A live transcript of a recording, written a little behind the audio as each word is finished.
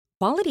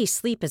Quality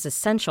sleep is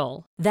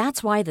essential.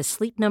 That's why the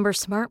Sleep Number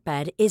Smart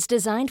Bed is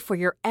designed for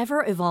your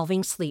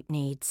ever-evolving sleep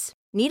needs.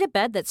 Need a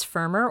bed that's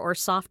firmer or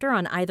softer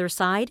on either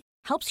side?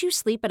 Helps you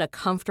sleep at a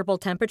comfortable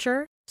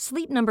temperature?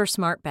 Sleep Number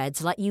Smart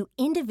Beds let you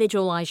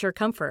individualize your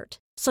comfort,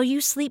 so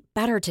you sleep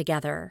better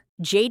together.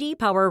 JD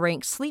Power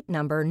ranks Sleep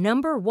Number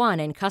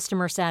 #1 in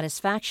customer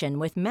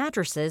satisfaction with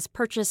mattresses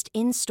purchased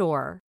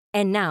in-store.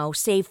 And now,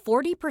 save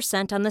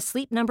 40% on the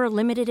Sleep Number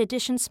Limited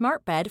Edition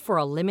Smart Bed for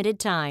a limited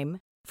time.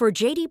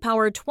 For JD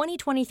Power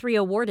 2023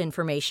 award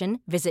information,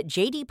 visit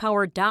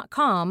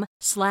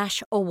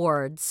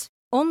jdpower.com/awards.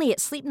 Only at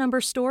Sleep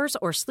Number stores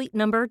or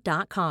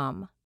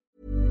sleepnumber.com.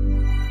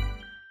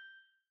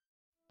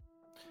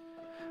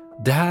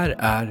 Det här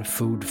är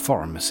Food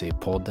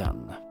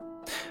Pharmacy-podden.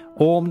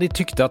 Och om ni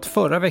tyckte att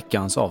förra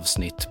veckans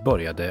avsnitt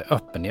började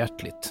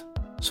öppenhjärtligt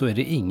så är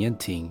det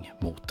ingenting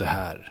mot det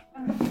här.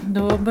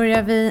 Då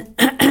börjar vi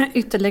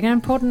ytterligare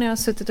en podd när jag har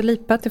suttit och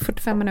lipat i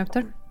 45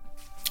 minuter.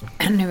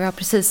 Nu har jag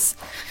precis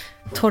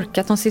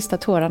torkat de sista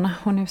tårarna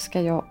och nu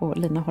ska jag och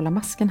Lina hålla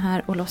masken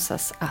här och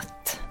låtsas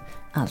att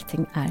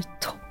allting är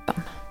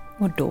toppen.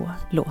 Och då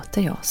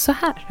låter jag så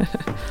här.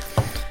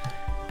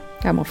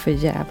 Jag mår för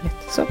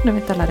jävligt. Så, nu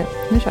vet alla det.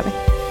 Nu kör vi.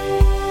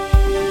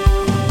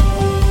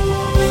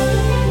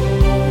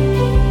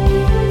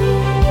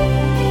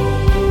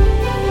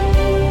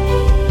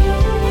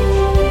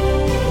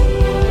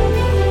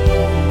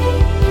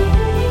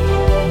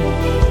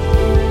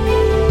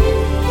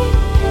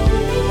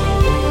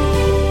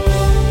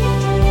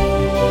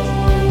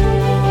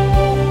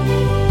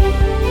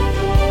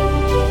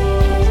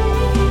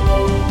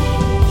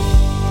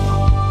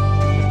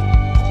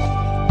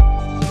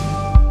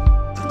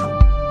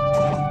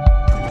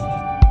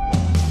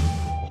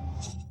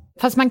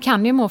 Fast man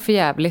kan ju må för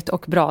jävligt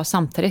och bra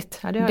samtidigt.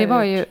 Ja, det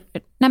var ju...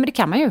 Nej, men det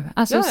kan man ju.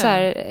 Alltså ja. Så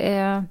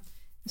här,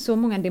 så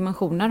många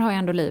dimensioner har jag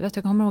ändå livet.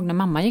 Jag kommer ihåg när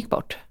mamma gick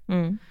bort.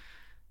 Mm.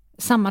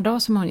 Samma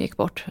dag som hon gick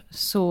bort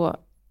så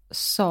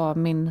sa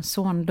min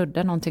son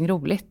Ludde någonting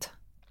roligt.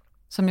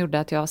 Som gjorde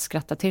att jag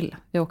skrattade till.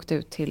 Vi åkte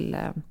ut till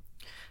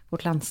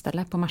vårt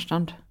landställe på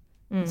Marstrand.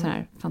 En sån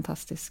här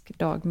fantastisk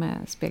dag med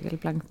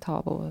spegelblankt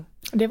hav och...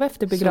 Det var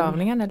efter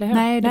begravningen, eller hur?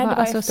 Nej, det var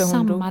alltså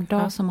samma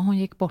dag som hon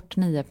gick bort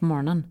 9 på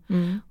morgonen.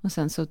 Och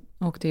sen så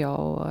åkte jag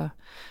och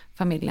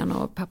familjen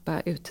och pappa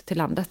ut till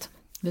landet.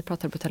 Vi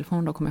pratade på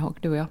telefon då, kommer jag ihåg,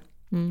 du och jag.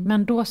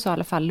 Men då sa i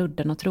alla fall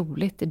Ludde något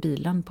roligt i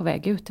bilen på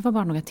väg ut. Det var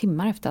bara några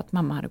timmar efter att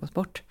mamma hade gått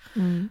bort.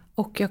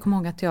 Och jag kommer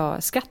ihåg att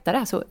jag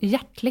skrattade så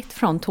hjärtligt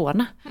från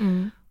tårna.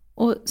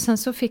 Och sen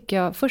så fick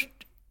jag först...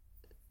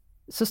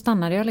 Så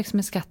stannade jag liksom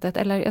i skrattet,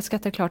 eller jag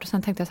skrattade klart och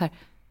sen tänkte jag så här,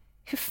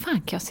 hur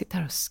fan kan jag sitta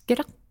här och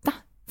skratta?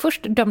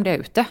 Först dömde jag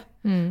ut det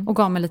och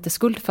gav mig lite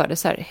skuld för det.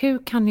 Så här,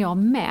 hur kan jag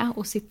med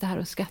och sitta här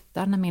och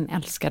skratta när min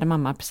älskade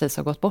mamma precis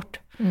har gått bort?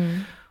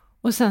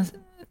 Och sen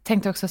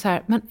tänkte jag också så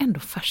här, men ändå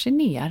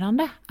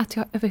fascinerande att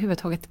jag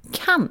överhuvudtaget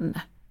kan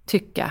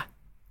tycka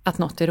att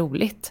något är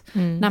roligt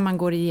när man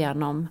går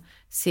igenom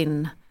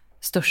sin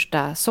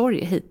största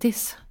sorg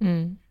hittills.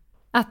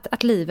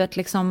 Att livet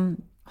liksom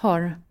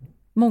har...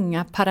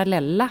 många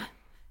parallella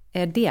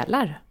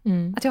delar.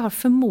 Att jag har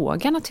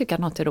förmågan att tycka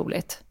att något är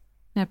roligt.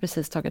 När jag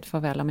precis tagit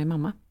farväl av min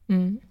mamma.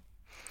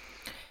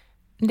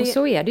 Och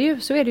så är det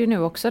ju nu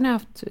också när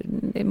jag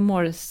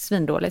mår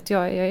svindåligt.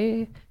 Jag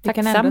är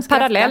tacksam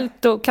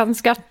parallellt och kan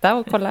skratta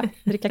och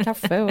dricka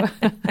kaffe. Och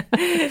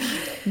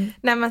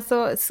Nej, men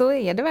så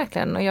är det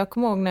verkligen. Och jag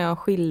kommer ihåg när jag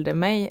skilde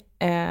mig.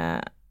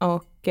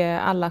 Och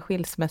alla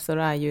skilsmässor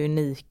är ju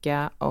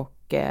unika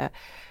och...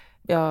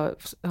 Jag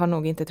har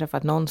nog inte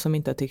träffat någon som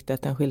inte har tyckt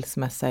att en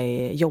skilsmässa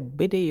är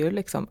jobbig. Det är ju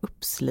liksom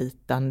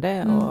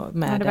uppslitande och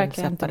med en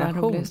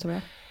separation.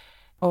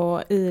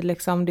 Och i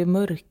liksom det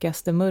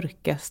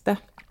mörkaste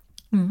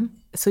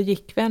så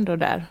gick vi ändå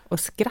där och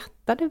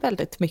skrattade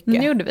väldigt mycket.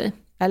 Det gjorde vi.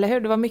 Eller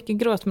hur? Det var mycket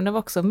gråt, men det var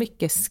också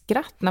mycket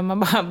skratt när man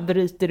bara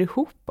bryter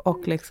ihop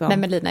och liksom... Nej,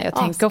 men Lina, jag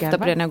tänker ofta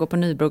på det när jag går på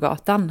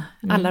Nybrogatan.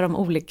 Alla de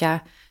olika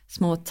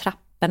små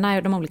trapporna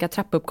och de olika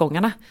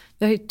trappuppgångarna.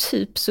 Jag har ju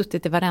typ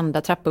suttit i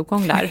varenda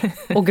trappuppgång där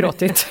och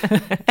gråtit.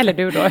 Eller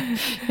du då.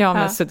 Jag har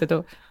mest suttit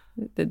och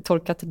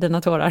torkat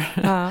dina tårar.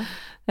 Ja.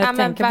 Jag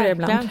tänker på det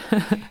ibland.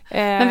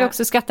 Men vi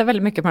också skrattar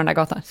väldigt mycket på den där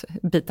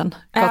gatsnutten.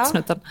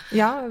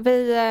 Ja,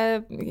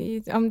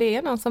 om det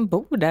är någon som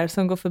bor där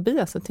som går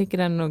förbi oss så tycker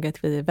den nog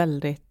att vi är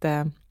väldigt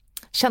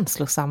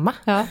känslosamma.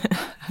 Ja.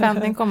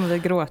 Den kommer vi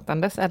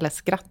gråtandes eller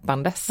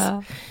skrattandes.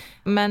 Ja.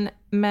 Men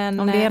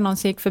om det är någon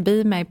som gick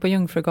förbi mig på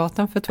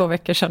Jungfrugatan för 2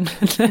 veckor sedan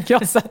när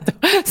jag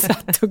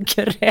satt och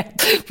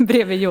grät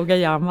bredvid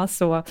Yogayama,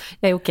 så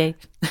jag är okej.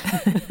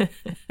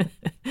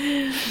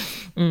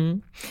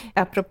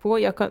 Apropå,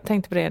 jag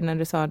tänkte på det när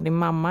du sa att din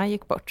mamma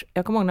gick bort.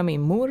 Jag kommer ihåg när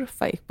min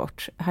morfar gick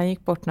bort. Han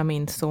gick bort när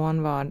min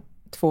son var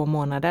 2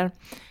 månader.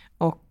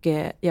 Och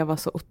jag var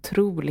så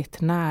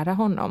otroligt nära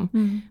honom.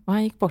 Och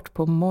han gick bort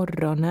på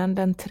morgonen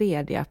den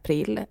 3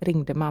 april.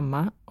 Ringde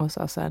mamma och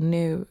sa så här,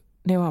 nu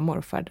har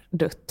morfar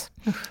dött.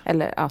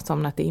 Eller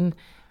somnat in.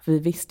 För vi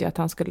visste ju att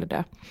han skulle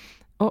dö.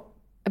 Och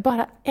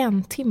bara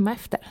 1 timme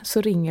efter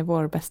så ringer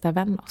vår bästa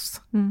vän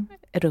oss.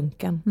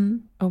 röntgen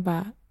och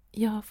bara,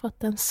 jag har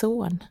fått en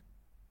son.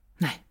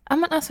 Nej. Ja,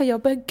 men alltså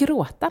jag börjar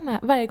gråta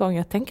varje gång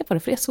jag tänker på det,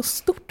 för det är så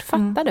stort,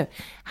 fattar du?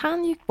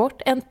 Han gick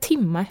bort en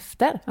timme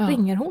efter,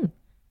 ringer hon.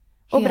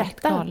 Och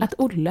berättar att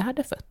Olle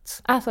hade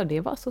fötts. Alltså det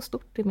var så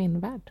stort i min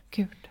värld.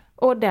 Gud.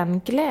 Och den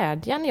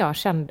glädjen jag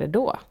kände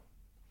då,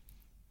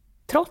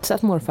 trots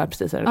att morfar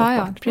precis hade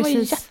gått bort, det var ju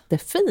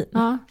jättefin.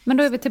 Ja, men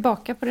då är vi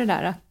tillbaka på det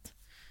där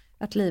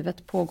att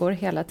livet pågår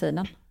hela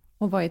tiden.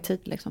 Och vad är tid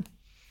liksom?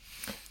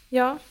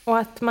 Ja, och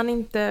att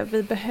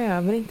vi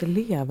behöver inte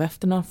leva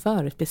efter någon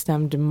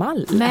förutbestämd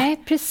mall.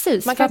 Nej,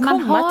 precis. Man kan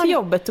komma till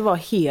jobbet och vara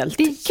helt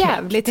Det är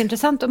jävligt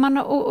intressant.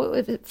 Och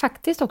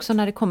faktiskt också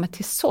när det kommer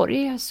till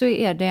sorg så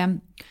är det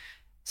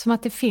som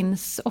att det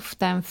finns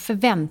ofta en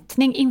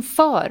förväntning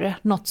inför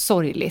något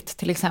sorgligt.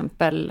 Till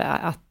exempel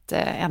att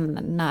en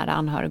nära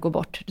anhörig går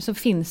bort. Så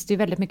finns det ju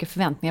väldigt mycket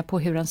förväntningar på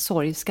hur en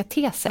sorg ska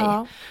te sig.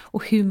 Ja.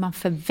 Och hur man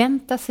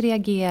förväntas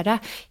reagera,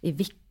 i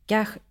vilka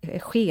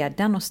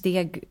skeden och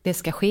steg det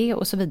ska ske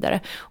och så vidare.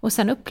 Och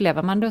sen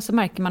upplever man det och så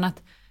märker man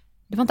att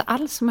det var inte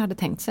alls som jag hade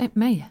tänkt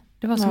mig.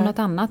 Det var som något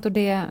annat och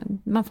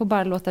man får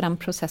bara låta den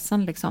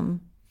processen liksom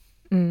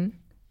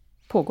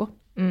pågå.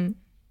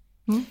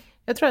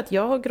 Jag tror att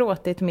jag har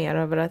gråtit mer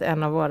över att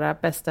en av våra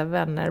bästa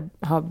vänner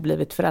har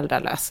blivit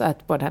föräldralös,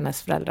 att båda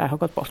hennes föräldrar har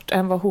gått bort,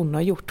 än vad hon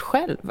har gjort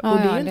själv. Och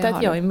det är inte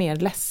att jag är mer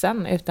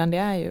ledsen, utan det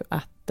är ju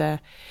att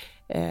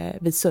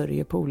vi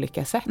sörjer på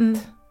olika sätt.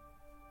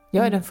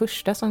 Jag är den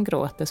första som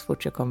gråter så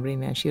fort jag kommer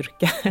in i en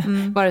kyrka.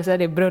 Vare sig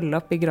det är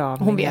bröllop,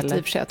 begravning. Hon vet i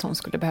och för sig att hon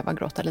skulle behöva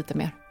gråta lite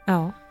mer.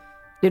 Ja,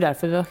 det är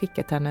därför vi har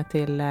skickat henne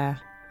till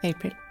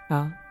April.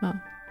 Ja.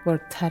 Vår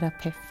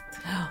terapeut.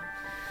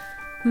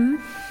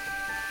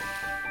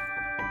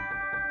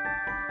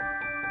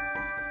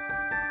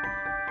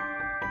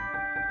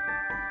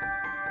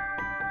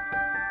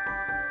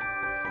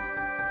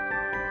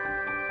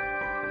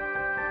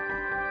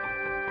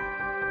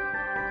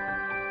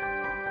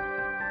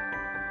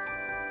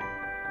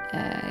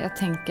 Jag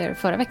tänker,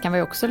 förra veckan var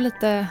ju också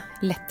lite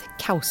lätt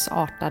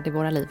kaosartad i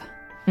våra liv.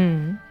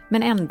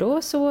 Men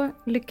ändå så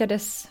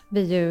lyckades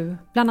vi ju,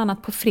 bland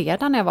annat på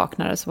fredag när jag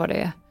vaknade så var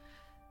det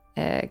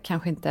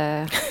kanske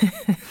inte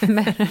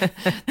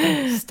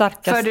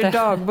starkaste. För du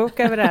dagbok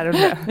över det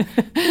här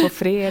på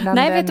fredagen?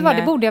 Nej, vet du vad,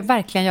 det borde jag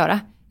verkligen göra.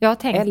 Jag har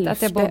tänkt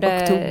att jag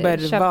borde oktober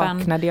köpa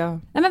vaknade jag.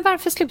 Nej, men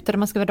varför slutade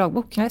man skriva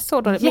dagbok? Jag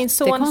så då. Min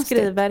son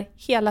skriver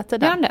hela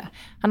tiden.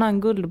 Han har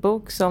en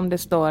guldbok som det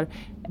står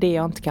det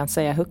jag inte kan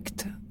säga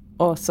högt.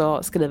 Och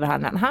så skriver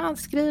han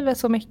skriver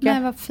så mycket.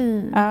 Nej, vad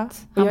fint. Ja.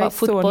 Han var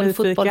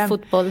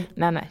fotboll.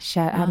 Nej,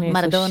 han är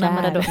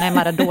Maradona. Nej,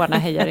 Maradona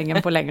hejar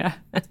ingen på längre.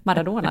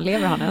 Maradona,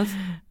 lever han ens?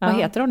 Vad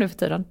heter de nu för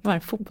tiden? De här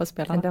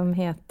fotbollsspelarna. De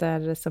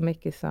heter så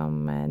mycket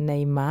som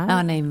Neymar.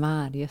 Ja,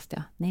 Neymar, just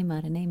det.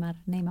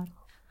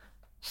 Neymar.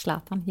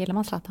 Zlatan, gillar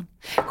man Zlatan?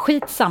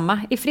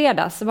 Skitsamma, i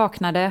fredags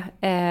vaknade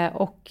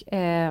och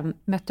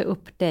mötte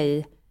upp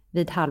dig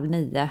vid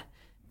 8:30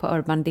 på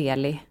Urban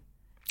Deli.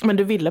 Men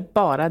du ville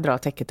bara dra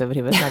täcket över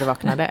huvudet när du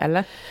vaknade,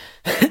 eller?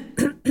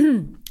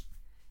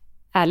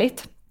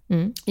 Ärligt?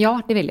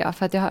 Ja, det vill jag.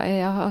 För att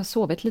jag har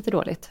sovit lite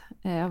dåligt.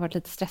 Jag har varit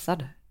lite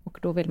stressad. Och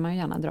då vill man ju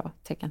gärna dra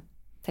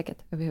täcket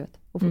över huvudet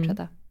och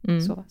fortsätta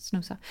sova,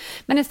 snusa.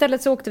 Men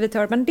istället så åkte vi till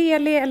Urban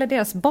Deli, eller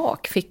deras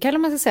bakficka, eller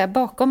man ska säga.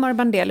 Bakom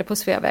Urban Deli på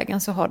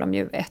Sveavägen så har de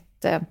ju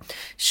ett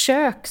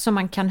kök som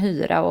man kan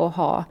hyra och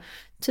ha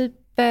typ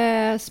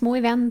små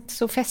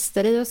events och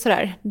fester i och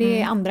sådär.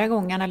 Det är andra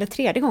gången eller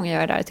tredje gången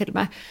jag är där till och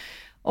med.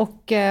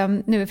 Och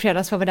nu i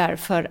fredags var vi där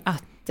för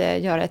att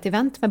göra ett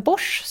event med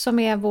Bosch som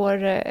är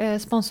vår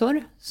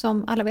sponsor,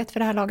 som alla vet för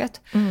det här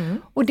laget.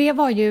 Och det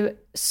var ju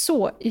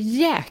så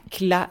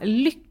jäkla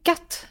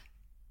lyckat.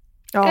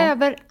 Ja.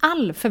 Över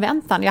all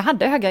förväntan. Jag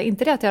hade höga,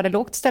 inte det att jag hade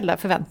lågt ställda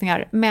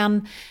förväntningar,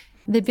 men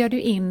vi bjöd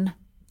ju in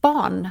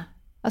barn,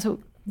 alltså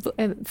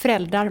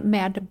föräldrar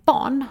med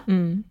barn,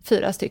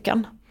 4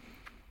 stycken.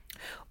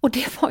 Och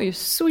det var ju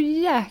så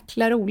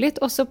jäkla roligt.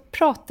 Och så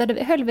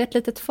höll vi ett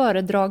litet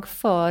föredrag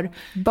för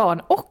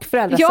barn och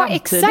föräldrar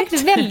samtidigt. Ja,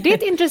 exakt.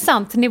 Väldigt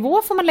intressant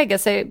nivå får man lägga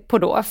sig på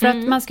då. För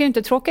att man ska ju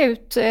inte tråka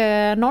ut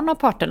någon av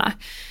parterna.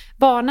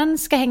 Barnen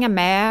ska hänga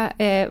med,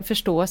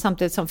 förstå,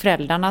 samtidigt som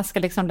föräldrarna ska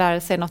liksom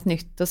lära sig något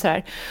nytt och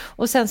sådär.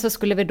 Och sen så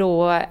skulle vi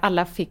då,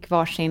 alla fick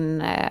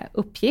varsin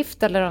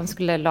uppgift, eller de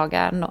skulle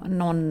laga,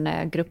 någon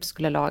grupp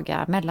skulle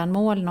laga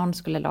mellanmål, någon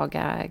skulle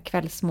laga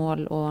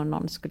kvällsmål och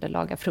någon skulle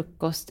laga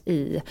frukost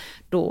i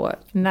då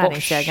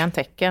näringsägarens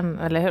tecken,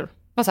 eller hur?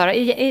 Vad sa du?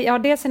 Ja,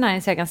 dels i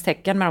näringsägarens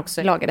tecken, men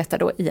också laga detta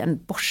då i en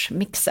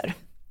Bosch-mixer.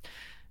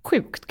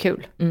 Sjukt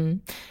kul.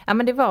 Ja,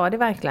 men det var det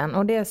verkligen.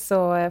 Och det är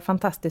så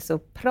fantastiskt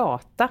att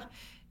prata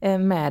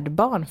med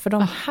barn. För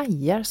de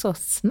hajar så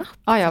snabbt.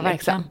 Ja,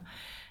 verkligen.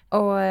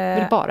 Och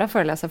vill bara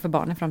föreläsa för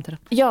barn i framtiden.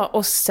 Ja,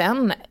 och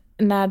sen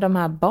när de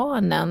här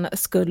barnen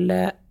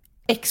skulle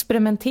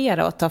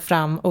experimentera och ta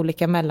fram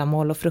olika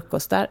mellanmål och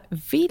frukostar.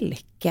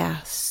 Vilka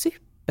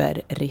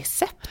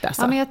superrecept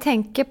alltså. Ja, men jag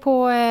tänker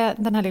på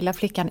den här lilla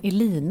flickan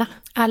Elina.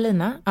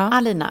 Alina. Ja.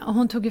 Alina. Och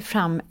hon tog ju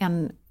fram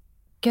en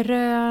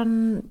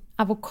grön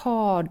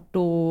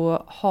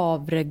avokado,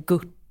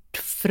 havregurt,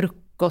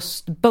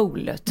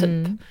 frukostbowl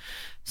typ.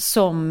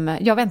 Som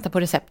jag väntar på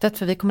receptet,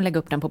 för vi kommer lägga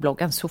upp den på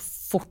bloggen så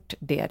fort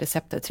det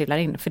receptet trillar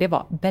in. För det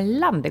var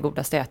bland det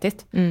godaste jag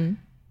ätit.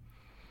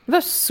 Det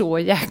var så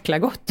jäkla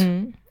gott.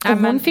 Och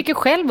hon fick ju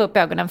själv upp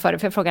ögonen för det.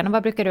 För jag frågade,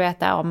 vad brukar du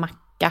äta? Ja,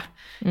 macka,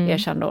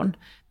 erkände hon.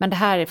 Men det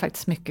här är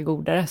faktiskt mycket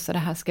godare, så det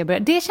här ska jag börja.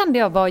 Det kände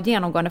jag var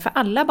genomgående för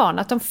alla barn.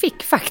 Att de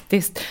fick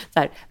faktiskt så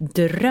här,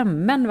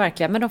 drömmen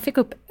verkligen. Men de fick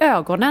upp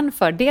ögonen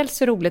för,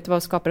 dels hur roligt det var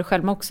att skapa det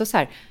själv, men också så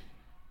här,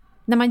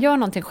 när man gör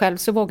någonting själv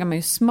så vågar man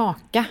ju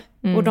smaka.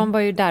 Och de var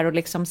ju där och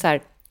liksom så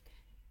här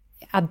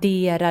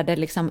adderade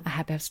liksom,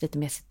 här behövs lite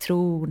mer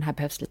citron, här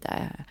behövs lite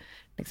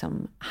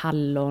liksom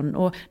hallon.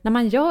 Och när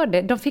man gör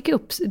det,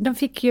 de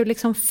fick ju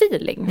liksom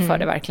feeling för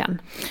det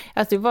verkligen.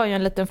 Alltså det var ju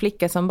en liten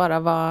flicka som bara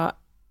var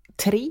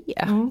 3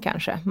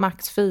 kanske,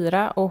 max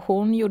 4, och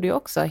hon gjorde ju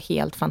också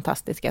helt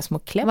fantastiska små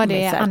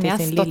klämmisar till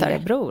sin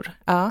lillebror.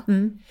 Ja.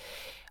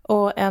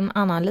 Och en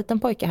annan liten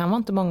pojke, han var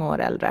inte många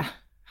år äldre.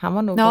 Han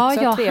var nog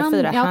också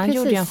 3-4. Han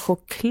gjorde en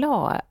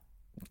choklad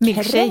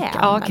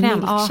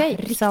milkshake.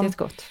 Riktigt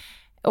gott.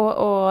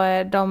 Och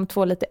de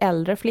 2 lite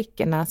äldre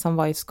flickorna som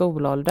var i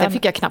skolåldern. Den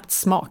fick jag knappt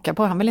smaka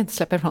på, han ville inte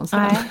släppa ifrån sig.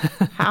 Nej,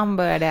 han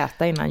började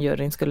äta innan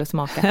juryn skulle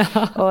smaka.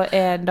 Och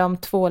de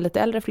 2 lite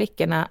äldre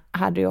flickorna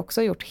hade ju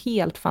också gjort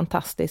helt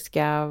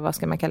fantastiska, vad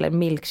ska man kalla det,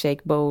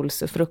 milkshake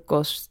bowls,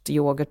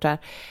 frukostyoghurtar.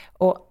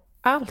 Och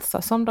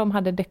alltså som de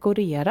hade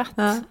dekorerat.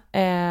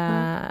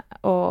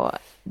 Och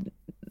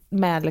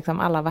med liksom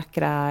alla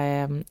vackra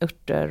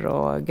örter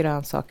och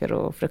grönsaker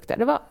och frukter.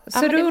 Det var,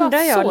 så då undrar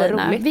jag,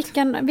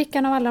 Lina,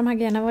 vilken av alla de här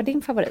grejerna var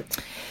din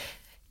favorit?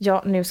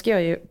 Ja, nu ska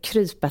jag ju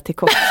krypa till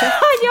korset.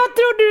 Jag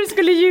trodde du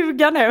skulle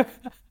ljuga nu.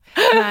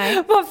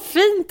 Nej. Vad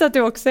fint att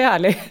du också är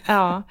ärlig.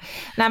 Ja,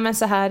 nej men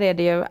så här är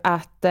det ju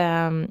att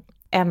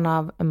en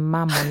av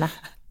mammorna,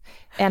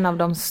 en av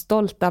de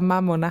stolta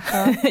mammorna,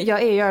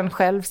 jag är ju en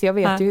själv så jag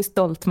vet ju hur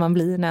stolt man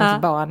blir när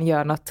ens barn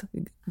gör något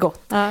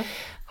gott.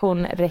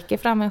 Hon räcker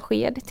fram en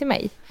sked till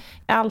mig.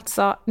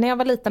 Alltså, när jag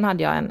var liten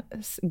hade jag en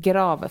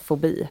grav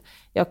fobi.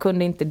 Jag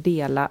kunde inte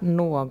dela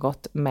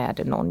något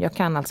med någon. Jag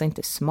kan alltså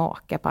inte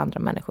smaka på andra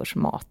människors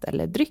mat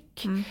eller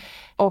dryck.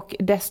 Och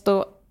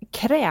desto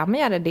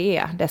krämigare det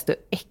är, desto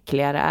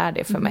äckligare är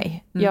det för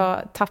mig.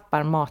 Jag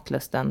tappar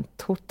matlusten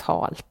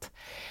totalt.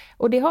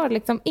 Och det har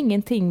liksom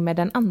ingenting med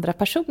den andra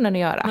personen att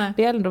göra. Nej.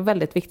 Det är ändå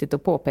väldigt viktigt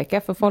att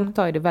påpeka, för folk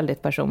tar ju det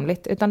väldigt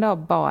personligt. Utan det har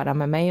bara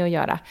med mig att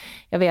göra.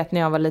 Jag vet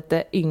när jag var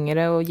lite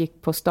yngre och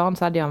gick på stan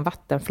så hade jag en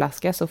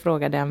vattenflaska. Så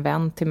frågade en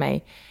vän till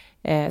mig,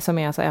 som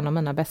är alltså en av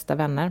mina bästa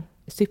vänner,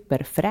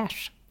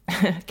 superfräsch.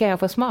 Kan jag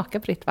få smaka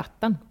på ditt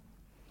vatten?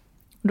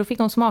 Då fick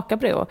hon smaka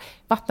på det och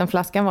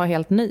vattenflaskan var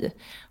helt ny.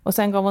 Och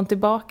sen gav hon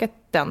tillbaka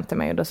den till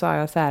mig och då sa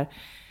jag så här: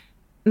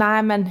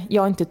 nej, men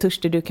jag är inte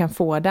törstig, du kan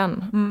få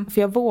den.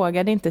 För jag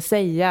vågade inte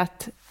säga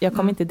att jag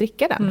kommer inte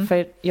dricka den.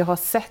 För jag har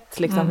sett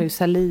liksom hur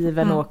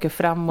saliven åker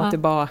fram och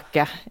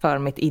tillbaka för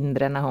mitt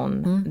inre när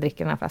hon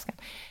dricker den här flaskan.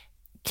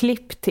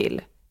 Klipp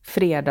till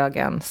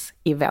fredagens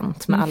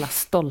event med alla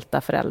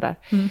stolta föräldrar.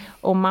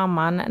 Och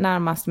mamman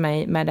närmast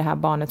mig med det här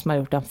barnet som har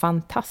gjort den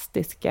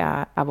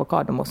fantastiska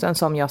avokadomossen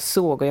som jag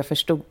såg och jag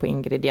förstod på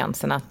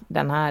ingredienserna att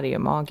den här är ju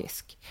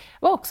magisk.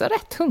 Var också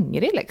rätt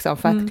hungrig liksom,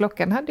 för att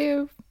klockan hade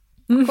ju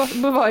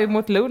var ju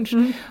mot lunch.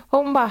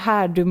 Hon bara,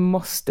 här, du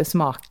måste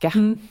smaka.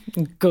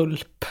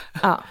 Gulp.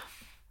 Ja.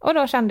 Och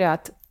då kände jag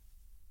att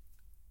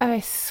jag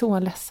är så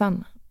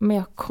ledsen, men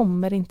jag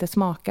kommer inte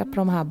smaka på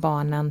de här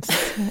barnens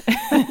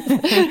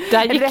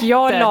där gick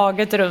jag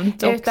laget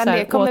runt och utan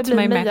det kommer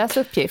bli Mias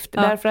uppgift.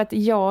 Ja. Därför att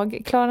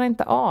jag klarar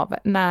inte av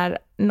när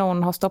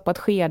någon har stoppat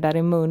skedar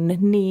i mun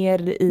ner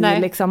i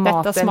liksom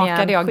maten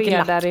igen,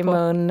 skedar i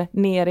mun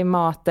ner i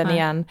maten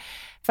igen.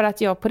 För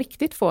att jag på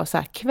riktigt får så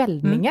här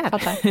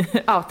kvällningar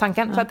av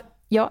tanken. Så att,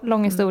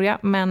 lång historia,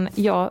 men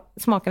jag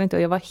smakade inte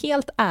och jag var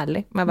helt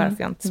ärlig med varför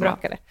jag inte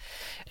smakade.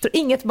 Jag tror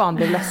inget barn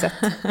blev ledset.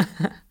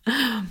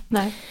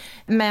 Nej.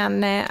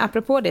 Men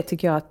apropå det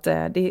tycker jag att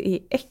det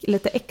är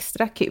lite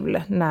extra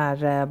kul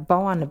när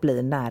barn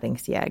blir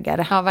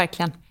näringsjägare. Ja,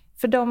 verkligen.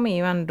 För de är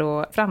ju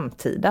ändå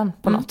framtiden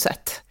på något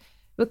sätt.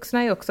 Vuxna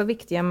är ju också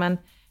viktiga, men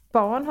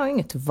barn har ju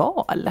inget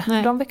val.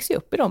 Nej. De växer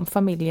upp i de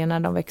familjerna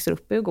de växer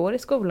upp i och går i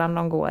skolan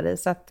de går i.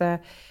 Så att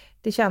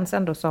det känns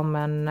ändå som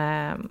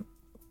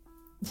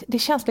det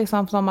känns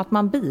liksom som att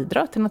man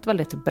bidrar till något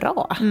väldigt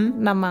bra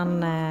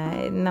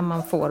när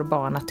man får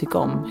barn att tycka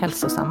om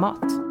hälsosam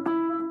mat.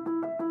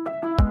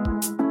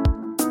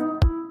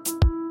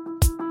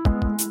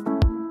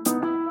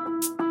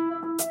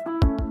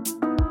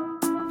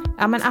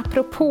 Ja, men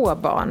apropå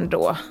barn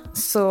då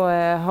så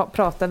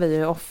pratar vi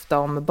ju ofta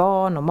om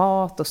barn och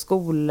mat och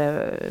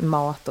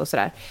skolmat och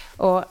sådär.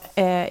 Och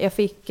jag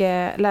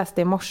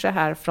läste i morse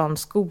här från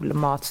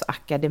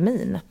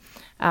Skolmatsakademin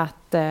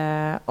att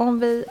om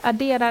vi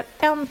adderar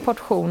 1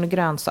 portion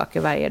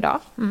grönsaker varje dag,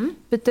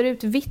 byter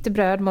ut vitt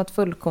bröd mot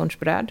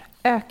fullkornsbröd,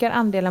 ökar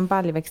andelen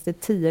baljväxter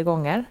 10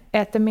 gånger,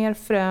 äter mer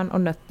frön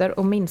och nötter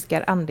och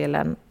minskar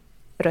andelen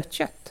rött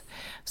kött,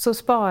 så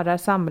sparar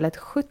samhället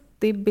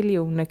 80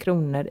 biljoner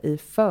kronor i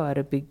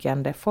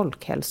förebyggande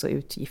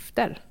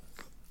folkhälsoutgifter.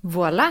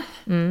 Voilà.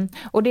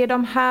 Och det är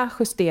de här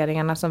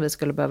justeringarna som vi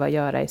skulle behöva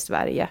göra i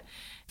Sverige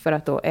för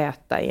att då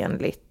äta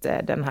enligt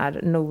den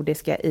här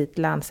nordiska Eat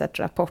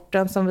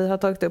Lancet-rapporten som vi har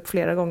tagit upp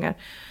flera gånger.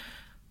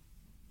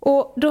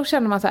 Och då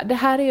känner man så här, det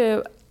här är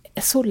ju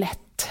så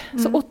lätt,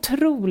 så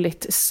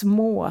otroligt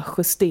små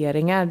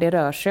justeringar det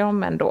rör sig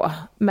om ändå,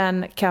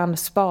 men kan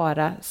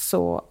spara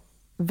så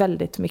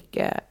väldigt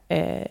mycket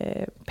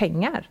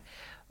pengar.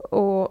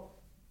 Och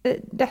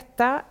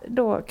detta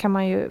då kan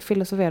man ju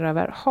filosofera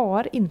över,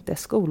 har inte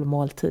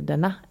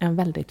skolmåltiderna en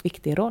väldigt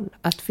viktig roll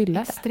att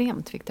fylla?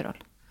 Extremt viktig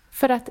roll.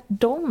 För att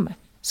de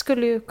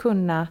skulle ju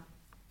kunna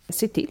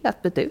se till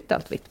att byta ut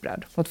allt vitt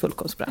bröd mot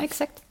fullkornsbröd.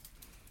 Exakt.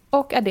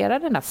 Och addera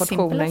den här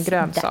portionen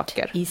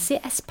grönsaker. Easy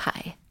as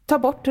pie. Ta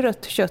bort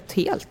rött kött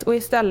helt och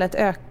istället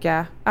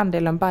öka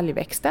andelen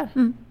baljväxter.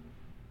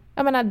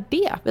 Jag menar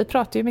det, vi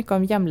pratar ju mycket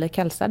om jämlik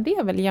hälsa, det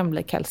är väl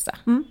jämlik hälsa.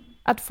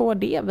 Att få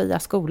det via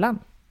skolan,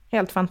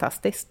 helt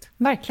fantastiskt.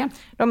 Verkligen.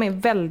 De är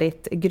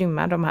väldigt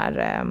grymma, de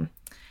här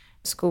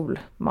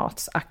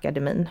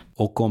Skolmatsakademin.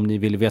 Och om ni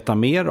vill veta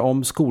mer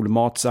om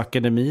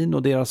Skolmatsakademin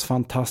och deras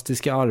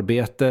fantastiska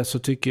arbete så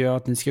tycker jag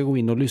att ni ska gå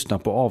in och lyssna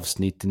på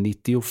avsnitt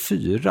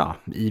 94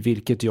 i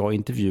vilket jag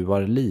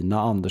intervjuar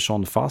Lina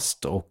Andersson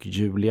Fast och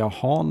Julia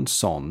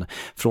Hansson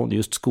från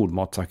just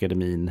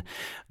Skolmatsakademin.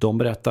 De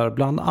berättar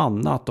bland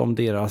annat om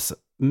deras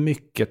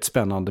mycket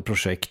spännande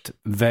projekt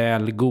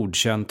Väl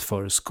godkänt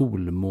för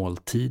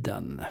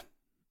skolmåltiden.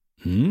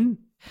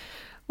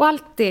 Och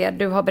allt det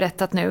du har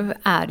berättat nu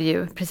är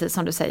ju, precis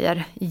som du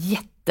säger,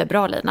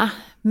 jättebra Lina.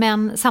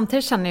 Men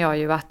samtidigt känner jag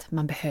ju att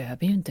man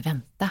behöver ju inte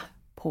vänta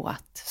på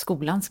att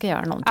skolan ska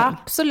göra någonting.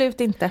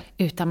 Absolut inte.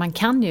 Utan man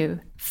kan ju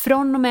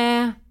från och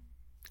med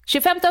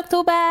 25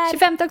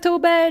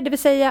 oktober, det vill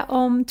säga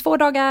om 2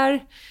 dagar,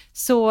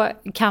 så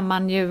kan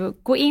man ju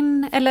gå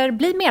in eller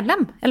bli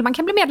medlem. Eller man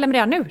kan bli medlem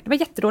redan nu. Det var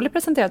jättedåligt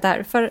presenterat det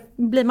här. För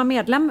blir man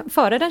medlem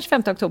före den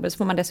 25 oktober så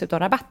får man dessutom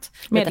rabatt.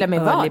 Medlem i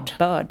vad?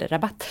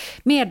 Rabatt.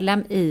 Medlem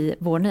i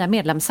vår nya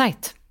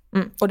medlemssajt.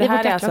 Och det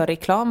här är alltså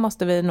reklam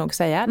måste vi nog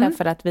säga.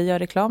 Därför att vi gör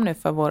reklam nu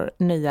för vår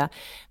nya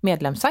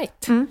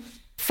medlemssajt.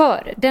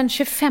 För den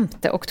 25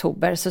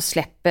 oktober så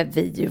släpper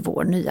vi ju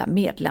vår nya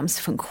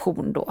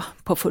medlemsfunktion då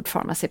på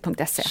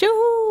foodpharmacy.se.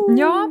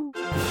 Ja.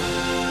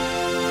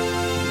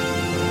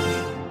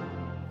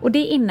 Och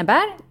det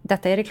innebär,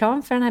 detta är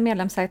reklam för den här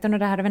medlemssajten och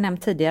det här har vi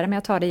nämnt tidigare men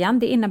jag tar det igen.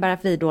 Det innebär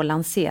att vi då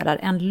lanserar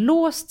en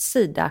låst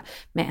sida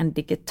med en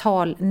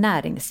digital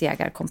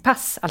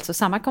näringsjägarkompass. Alltså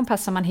samma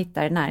kompass som man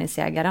hittar i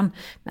näringsjägaren,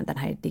 men den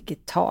här är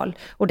digital.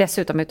 Och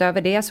dessutom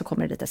utöver det så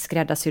kommer det lite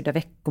skräddarsydda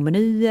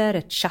veckomenyer,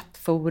 ett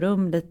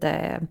chattforum,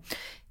 lite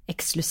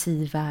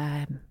exklusiva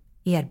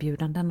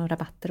erbjudanden och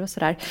rabatter och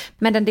sådär.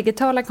 Men den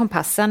digitala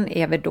kompassen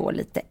är vi då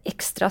lite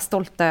extra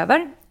stolta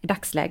över i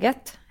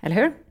dagsläget, eller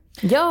hur?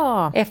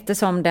 Ja!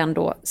 Eftersom den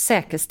då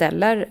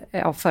säkerställer,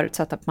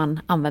 förutsatt att man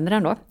använder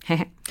den då,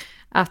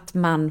 att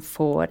man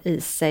får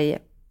i sig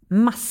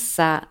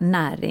massa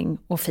näring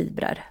och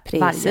fibrer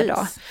varje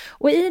dag.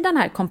 Och i den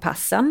här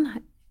kompassen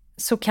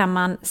så kan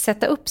man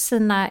sätta upp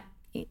sina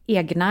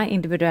egna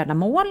individuella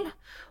mål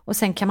och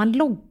sen kan man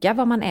logga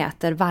vad man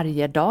äter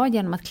varje dag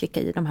genom att klicka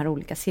i de här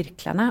olika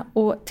cirklarna.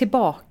 Och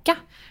tillbaka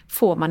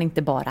får man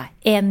inte bara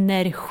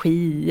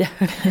energi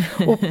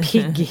och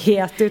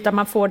pigghet utan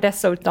man får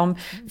dessutom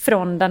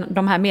från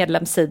de här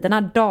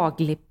medlemssidorna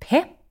daglig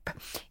pepp,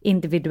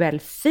 individuell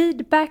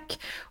feedback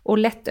och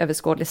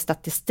lättöverskådlig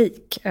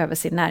statistik över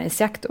sin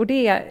näringsjakt. Och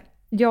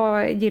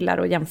jag gillar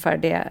att jämföra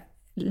det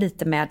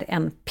lite med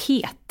en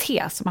PT,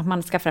 som att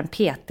man skaffar en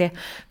PT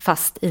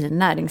fast i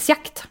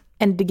näringsjakt.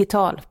 En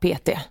digital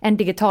PT. En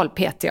digital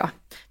PT, ja.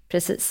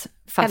 Precis.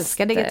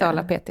 Älskar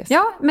digitala PTs.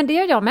 Ja, men det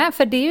gör jag med.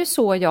 För det är ju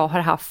så jag har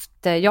haft.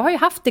 Jag har ju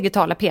haft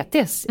digitala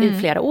PTs i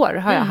flera år.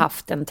 Har jag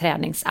haft en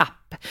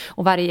träningsapp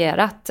och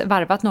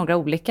varvat några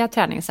olika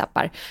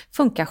träningsappar.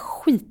 Funkar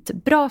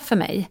skitbra för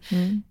mig.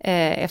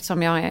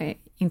 Eftersom jag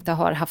inte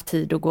har haft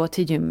tid att gå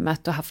till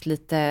gymmet och haft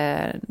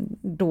lite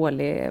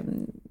dålig,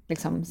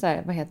 liksom så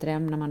här, vad heter det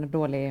när man är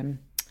dålig...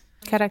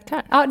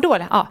 Karaktär?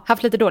 Ja,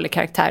 haft lite dålig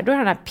karaktär. Då har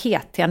den här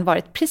PT:n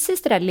varit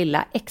precis det där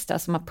lilla extra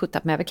som har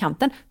puttat mig över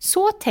kanten.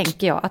 Så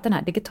tänker jag att den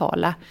här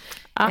digitala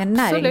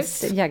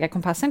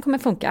näringsjägarkompassen kommer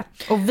funka.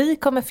 Och vi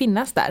kommer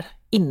finnas där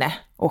inne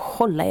och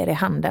hålla er i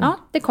handen. Ja,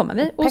 det kommer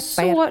vi. Och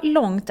så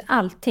långt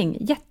allting.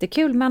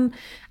 Jättekul. Men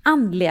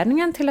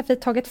anledningen till att vi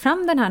tagit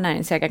fram den här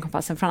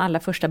näringsjägarkompassen från allra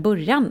första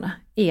början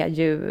är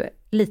ju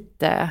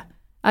lite...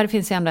 Ja, det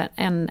finns ju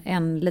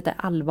en lite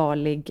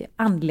allvarlig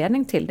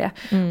anledning till det.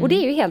 Och det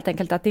är ju helt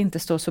enkelt att det inte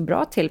står så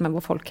bra till med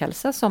vår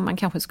folkhälsa som man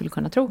kanske skulle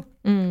kunna tro.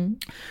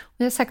 Och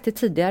jag har sagt det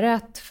tidigare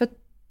att för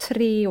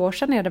 3 år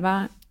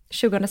sedan,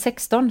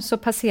 2016, så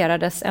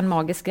passerades en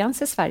magisk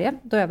gräns i Sverige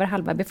då över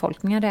halva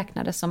befolkningen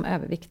räknades som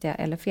överviktiga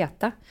eller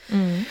feta.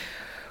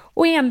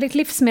 Och enligt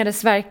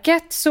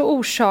Livsmedelsverket så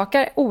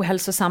orsakar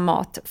ohälsosam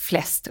mat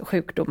flest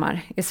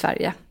sjukdomar i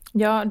Sverige.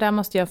 Ja, där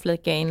måste jag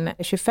flika in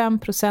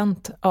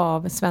 25%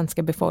 av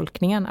svenska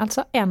befolkningen,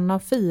 alltså 1 av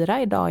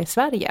 4 idag i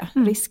Sverige,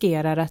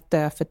 riskerar att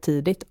dö för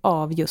tidigt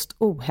av just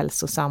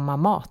ohälsosamma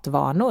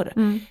matvanor.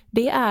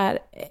 Det är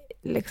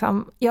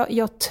liksom,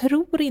 jag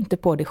tror inte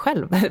på det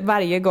själv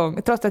varje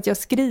gång, trots att jag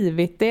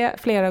skrivit det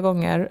flera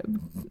gånger,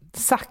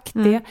 sagt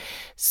det,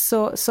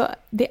 så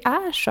det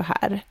är så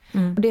här.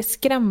 Och det är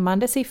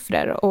skrämmande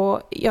siffror,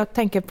 och jag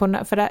tänker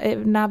på, för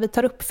när vi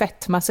tar upp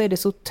fetma så är det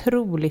så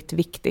otroligt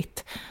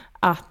viktigt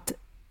att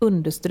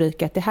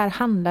understryka att det här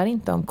handlar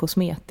inte om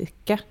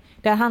kosmetika.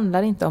 Det här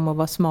handlar inte om att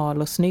vara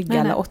smal och snygg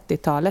alla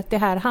 80-talet. Det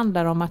här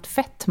handlar om att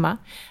fetma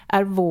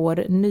är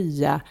vår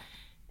nya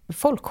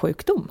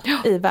folksjukdom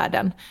i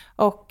världen.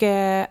 Och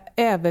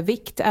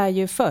övervikt är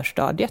ju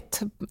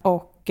förstadiet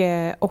och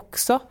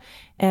också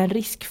en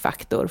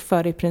riskfaktor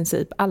för i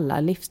princip alla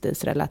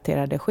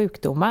livsstilsrelaterade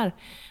sjukdomar.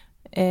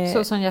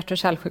 Så som hjärt- och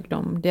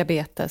kärlsjukdom,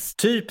 diabetes.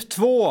 Typ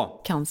 2!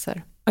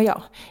 Cancer.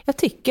 Ja, jag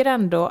tycker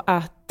ändå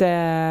att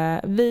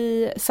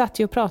vi satt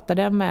ju och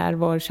pratade med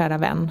vår kära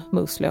vän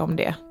Muesli om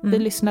det. Vi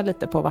lyssnar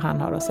lite på vad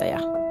han har att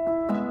säga.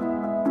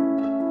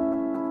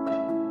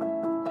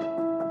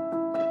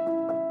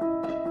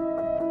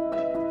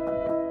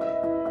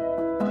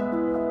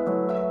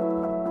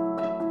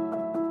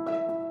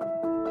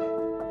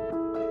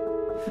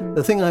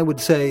 The thing I would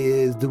say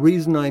is the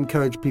reason I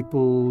encourage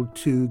people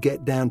to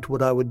get down to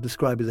what I would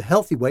describe as a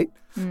healthy weight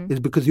is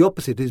because the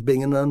opposite is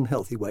being an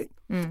unhealthy weight.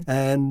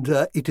 And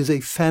it is a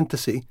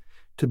fantasy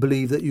to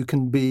believe that you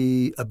can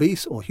be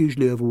obese or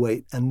hugely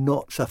overweight and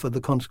not suffer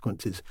the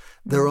consequences.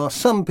 There are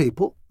some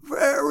people,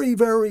 very,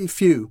 very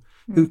few,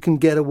 who can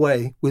get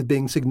away with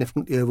being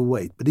significantly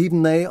overweight. But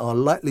even they are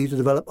likely to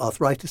develop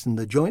arthritis in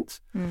their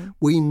joints.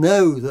 We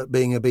know that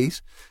being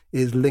obese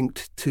is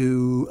linked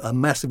to a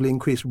massively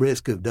increased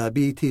risk of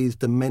diabetes,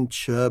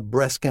 dementia,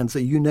 breast cancer,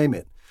 you name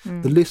it.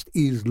 The list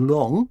is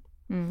long.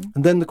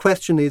 And then the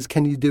question is,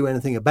 can you do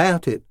anything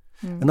about it?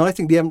 And I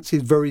think the evidence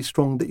is very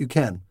strong that you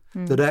can.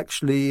 That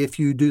actually, if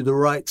you do the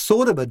right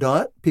sort of a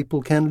diet,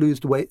 people can lose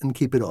the weight and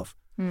keep it off.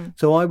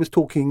 So I was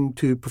talking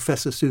to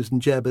Professor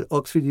Susan Jebb at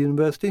Oxford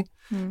University,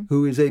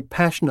 who is a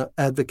passionate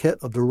advocate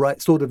of the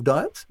right sort of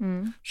diets.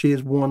 She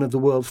is one of the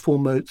world's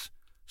foremost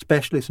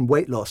specialists in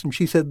weight loss. And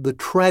she said the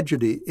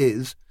tragedy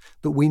is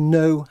that we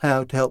know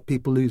how to help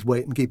people lose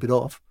weight and keep it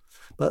off.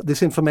 But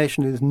this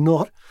information is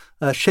not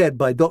shared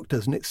by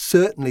doctors, and it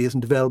certainly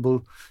isn't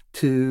available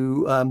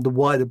to the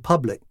wider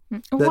public.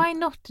 Why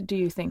not, do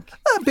you think?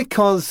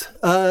 Because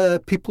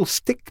people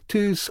stick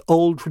to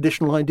old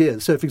traditional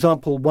ideas. So, for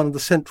example, one of the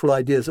central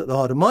ideas at the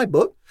heart of my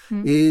book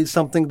is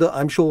something that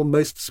I'm sure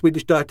most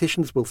Swedish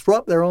dietitians will throw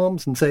up their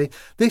arms and say,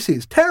 this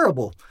is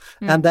terrible.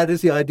 And that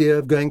is the idea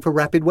of going for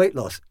rapid weight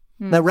loss.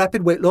 Now,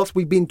 rapid weight loss,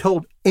 we've been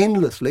told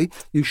endlessly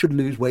you should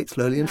lose weight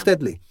slowly and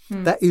steadily.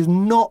 That is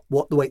not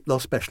what the weight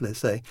loss specialists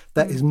say.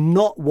 That is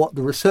not what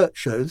the research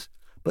shows.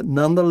 But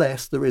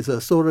nonetheless, there is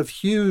a sort of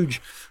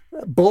huge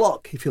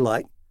block, if you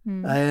like.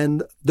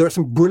 And there are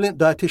some brilliant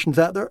dietitians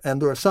out there,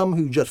 and there are some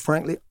who just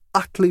frankly,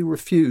 utterly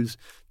refuse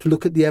to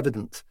look at the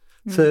evidence.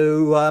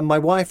 So my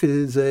wife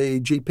is a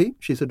GP.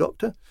 She's a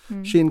doctor.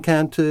 She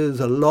encounters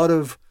a lot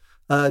of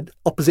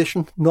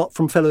opposition, not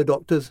from fellow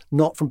doctors,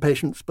 not from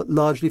patients, but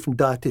largely from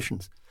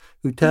dietitians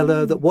who tell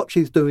her that what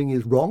she's doing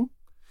is wrong.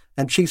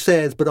 And she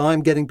says, but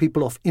I'm getting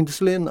people off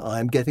insulin,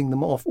 I'm getting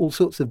them off all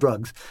sorts of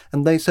drugs.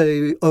 And they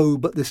say, oh,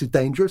 but this is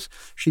dangerous.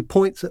 She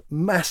points at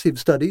massive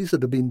studies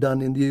that have been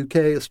done in the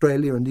UK,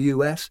 Australia and the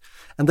US,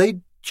 and they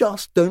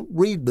just don't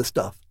read the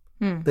stuff.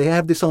 They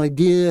have this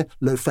idea,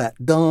 low-fat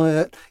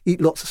diet,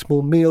 eat lots of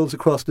small meals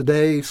across the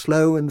day,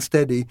 slow and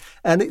steady,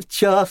 and it's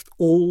just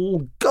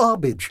all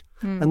garbage.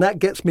 And that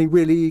gets me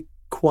really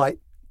quite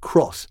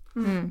cross.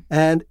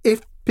 And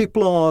if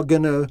people are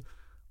going to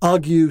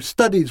argue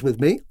studies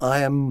with me, I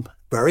am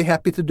very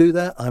happy to do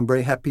that. I'm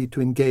very happy to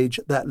engage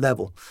at that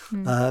level.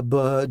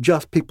 But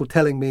just people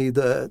telling me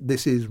that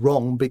this is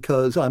wrong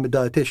because I'm a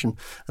dietitian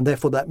and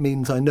therefore that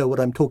means I know what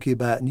I'm talking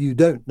about and you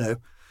don't know,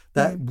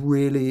 that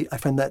really, I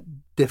find that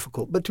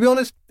difficult. But to be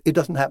honest, it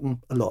doesn't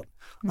happen a lot.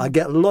 I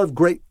get a lot of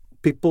great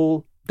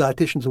people,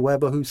 dietitians or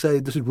whatever, who say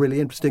this is really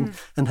interesting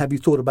and have you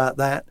thought about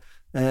that?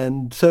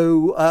 And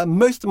so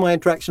most of my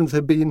interactions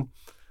have been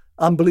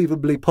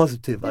unbelievably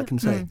positive, I can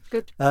say.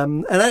 Good.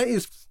 And that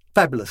is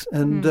fabulous.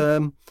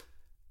 And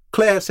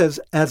Claire says,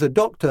 as a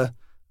doctor,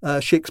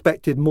 she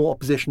expected more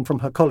opposition from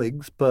her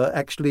colleagues, but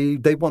actually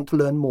they want to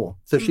learn more.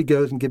 So she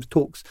goes and gives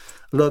talks,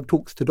 a lot of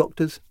talks to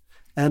doctors.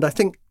 And I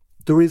think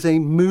there is a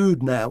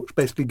mood now which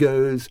basically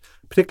goes,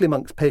 particularly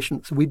amongst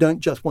patients, we don't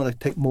just want to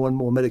take more and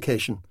more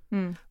medication.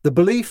 The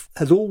belief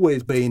has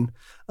always been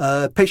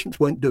patients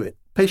won't do it.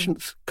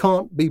 Patients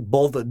can't be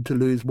bothered to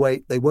lose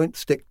weight. They won't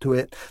stick to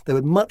it. They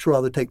would much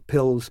rather take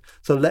pills.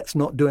 So let's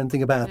not do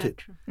anything about it.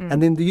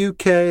 And in the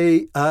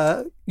UK,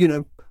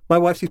 my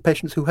wife sees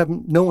patients who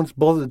no one's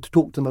bothered to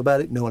talk to them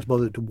about it. No one's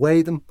bothered to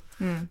weigh them.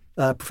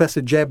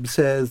 Professor Jebb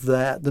says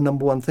that the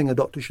number one thing a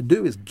doctor should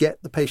do is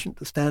get the patient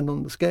to stand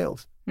on the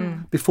scales.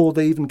 before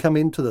they even come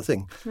into the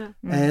thing.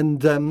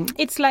 And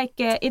it's like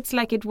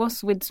it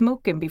was with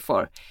smoking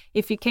before.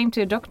 If you came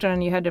to a doctor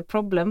and you had a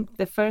problem,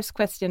 the first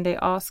question they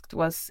asked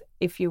was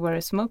if you were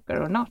a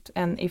smoker or not.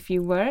 And if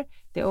you were,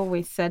 they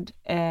always said,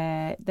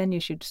 then you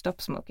should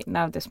stop smoking.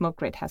 Now the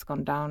smoke rate has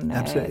gone down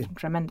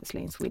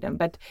tremendously in Sweden,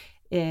 but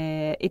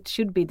it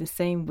should be the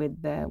same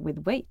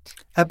with weight.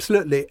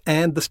 Absolutely.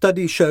 And the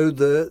studies show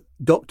that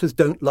doctors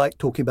don't like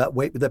talking about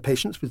weight with their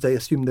patients because they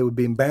assume they would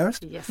be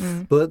embarrassed. Yes.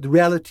 But the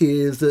reality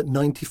is that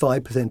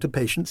 95% of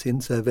patients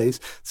in surveys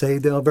say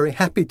they are very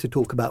happy to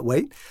talk about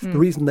weight. The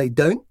reason they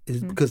don't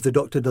is because the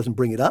doctor doesn't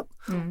bring it up,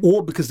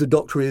 or because the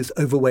doctor is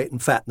overweight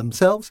and fat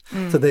themselves,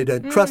 so they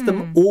don't trust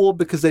them, or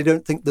because they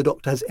don't think the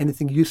doctor has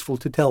anything useful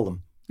to tell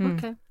them.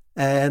 Okay.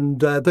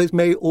 And those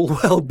may all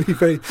well be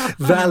very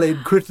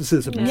valid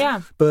criticisms.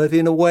 Yeah. But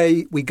in a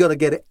way, we got to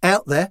get it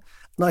out there.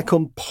 And I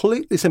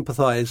completely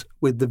sympathise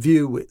with the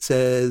view which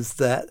says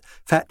that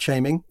fat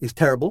shaming is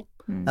terrible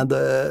and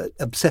the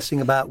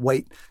obsessing about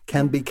weight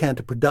can be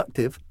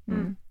counterproductive.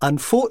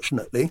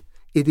 Unfortunately,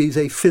 it is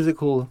a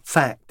physical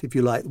fact, if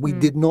you like. We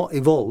did not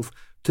evolve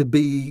to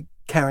be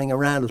carrying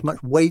around as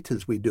much weight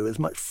as we do, as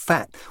much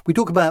fat. We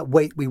talk about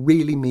weight, we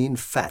really mean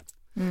fat.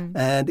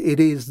 And it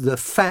is the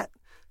fat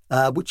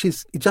which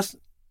is, it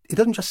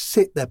doesn't just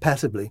sit there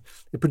passively.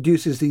 It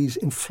produces these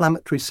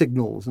inflammatory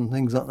signals and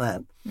things like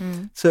that.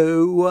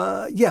 So,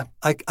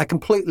 I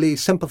completely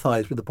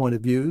sympathise with the point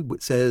of view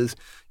which says,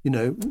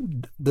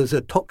 there's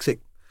a toxic,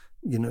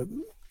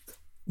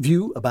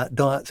 view about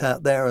diets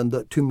out there and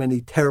that too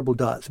many terrible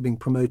diets are being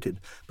promoted.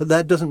 But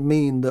that doesn't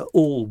mean that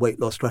all weight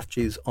loss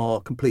strategies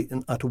are complete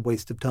and utter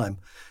waste of time.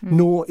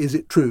 Nor is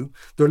it true.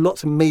 There are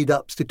lots of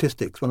made-up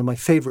statistics. One of my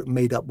favourite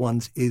made-up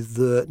ones is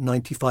that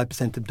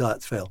 95% of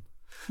diets fail.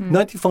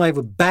 95%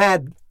 of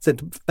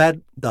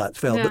bad diets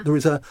fail, but there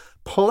is a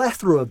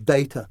plethora of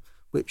data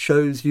which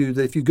shows you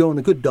that if you go on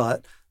a good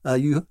diet,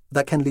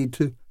 that can lead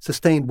to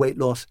sustained weight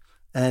loss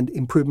and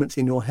improvements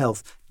in your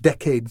health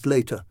decades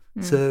later.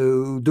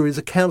 So there is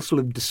a counsel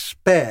of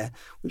despair,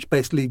 which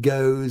basically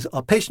goes,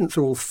 our patients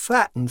are all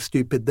fat and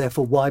stupid,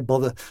 therefore why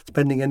bother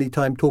spending any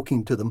time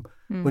talking to them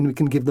when we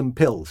can give them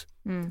pills?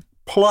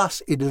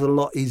 Plus, it is a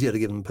lot easier to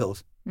give them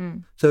pills.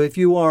 So if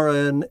you are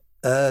an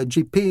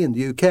GP in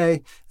the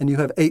UK and you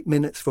have 8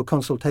 minutes for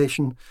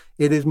consultation,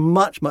 it is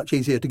much, much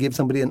easier to give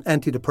somebody an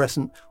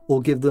antidepressant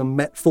or give them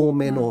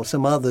metformin or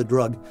some other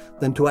drug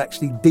than to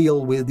actually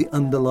deal with the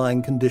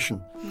underlying condition,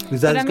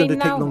 because that is going to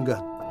take longer.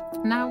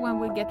 Now when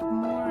we get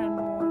more and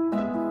more...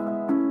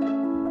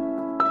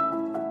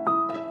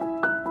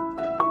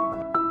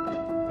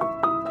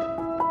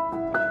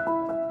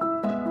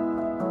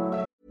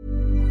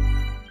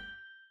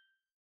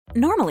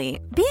 Normally,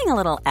 being a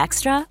little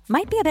extra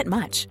might be a bit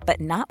much,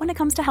 but not when it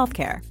comes to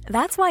healthcare.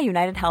 That's why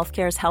United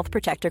Healthcare's Health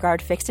Protector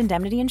Guard fixed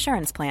indemnity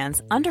insurance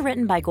plans,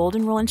 underwritten by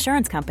Golden Rule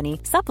Insurance Company,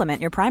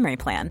 supplement your primary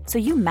plan so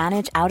you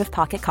manage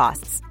out-of-pocket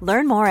costs.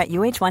 Learn more at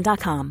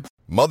UH1.com.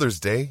 Mother's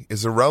Day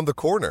is around the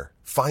corner.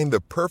 Find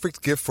the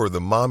perfect gift for the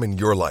mom in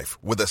your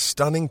life with a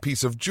stunning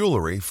piece of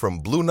jewelry from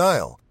Blue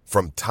Nile.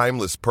 From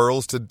timeless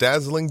pearls to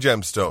dazzling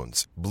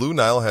gemstones, Blue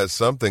Nile has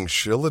something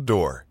she'll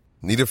adore.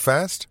 Need it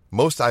fast?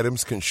 Most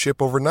items can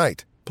ship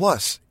overnight.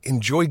 Plus,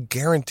 enjoy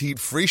guaranteed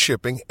free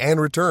shipping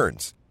and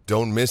returns.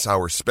 Don't miss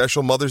our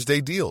special Mother's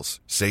Day deals.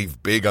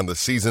 Save big on the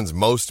season's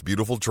most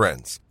beautiful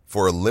trends.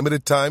 For a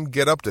limited time,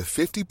 get up to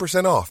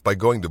 50% off by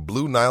going to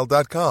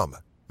BlueNile.com.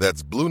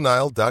 That's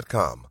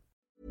BlueNile.com.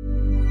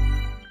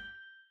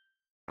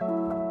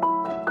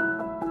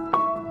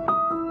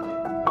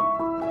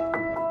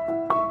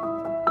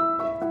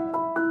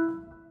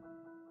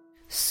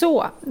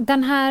 Så,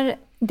 den här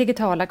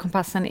digitala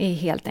kompassen är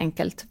helt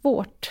enkelt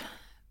vårt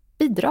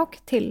bidrag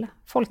till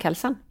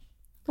folkhälsan.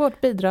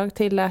 Vårt bidrag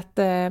till att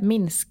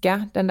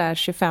minska den där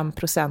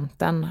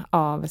 25%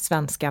 av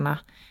svenskarna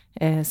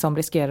som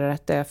riskerar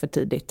att dö för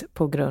tidigt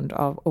på grund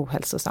av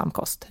ohälsosam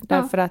kost.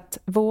 Därför att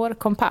vår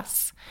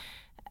kompass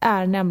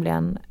är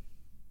nämligen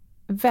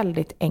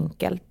väldigt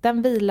enkel.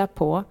 Den vilar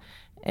på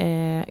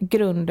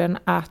grunden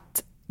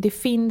att det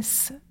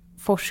finns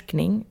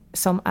forskning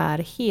som är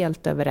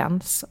helt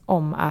överens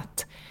om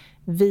att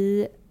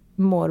vi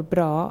mår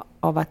bra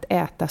av att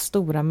äta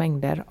stora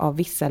mängder av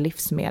vissa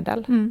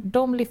livsmedel.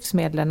 De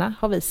livsmedlen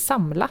har vi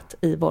samlat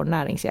i vår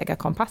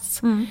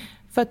näringsjägarkompass.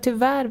 För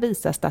tyvärr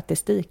visar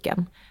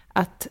statistiken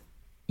att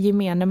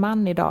gemene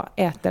man idag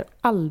äter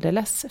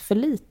alldeles för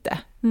lite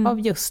av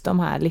just de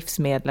här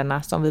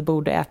livsmedlen som vi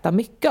borde äta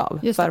mycket av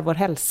för vår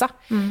hälsa.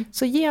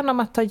 Så genom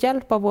att ta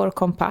hjälp av vår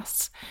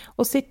kompass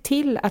och se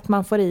till att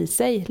man får i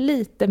sig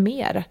lite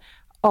mer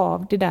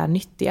av det där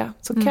nyttiga,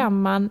 så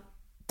kan man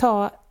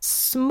ta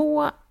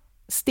små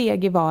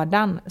steg i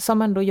vardagen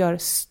som ändå gör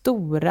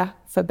stora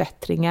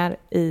förbättringar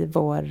i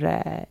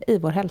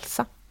vår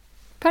hälsa.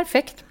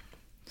 Perfekt.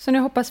 Så nu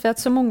hoppas vi att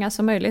så många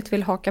som möjligt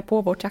vill haka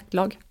på vårt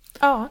jaktlag.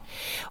 Ja,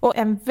 och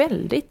en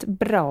väldigt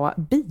bra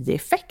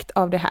bieffekt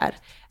av det här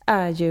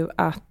är ju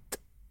att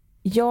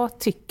jag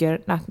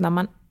tycker att när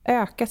man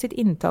öka sitt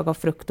intag av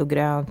frukt och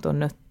grönt och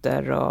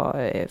nötter och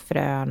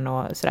frön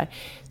och sådär,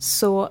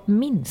 så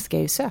minskar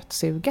ju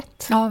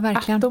sötsuget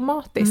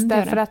automatiskt.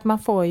 Därför att man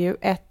får ju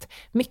ett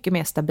mycket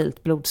mer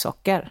stabilt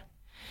blodsocker.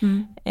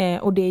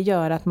 Och det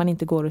gör att man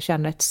inte går och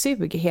känner ett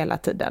sug hela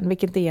tiden,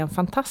 vilket är en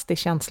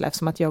fantastisk känsla,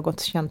 eftersom att jag har gått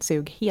och känt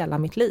sug hela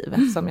mitt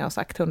liv, som jag har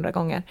sagt 100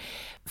 gånger.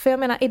 För jag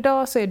menar,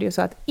 idag så är det ju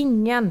så att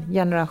ingen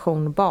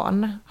generation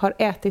barn har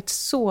ätit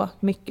så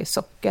mycket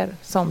socker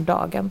som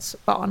dagens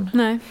barn.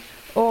 Nej.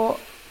 Och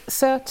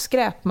söt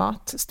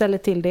skräpmat ställer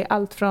till det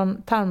allt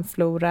från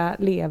tarmflora,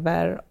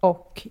 lever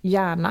och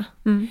hjärna.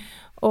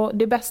 Och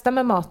det bästa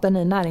med maten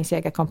i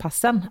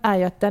näringsjägarkompassen är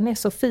ju att den är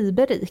så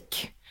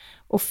fiberrik.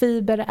 Och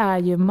fiber är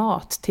ju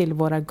mat till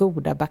våra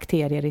goda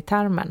bakterier i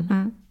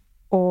tarmen.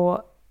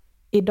 Och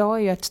idag är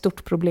ju ett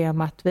stort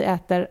problem att vi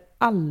äter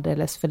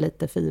alldeles för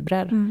lite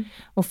fibrer.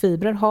 Och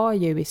fibrer har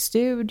ju i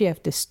studie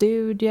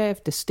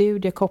efter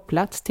studie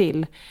kopplats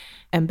till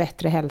en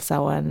bättre hälsa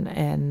och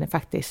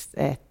faktiskt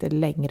ett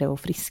längre och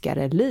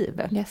friskare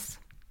liv. Yes.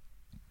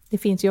 Det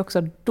finns ju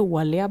också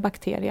dåliga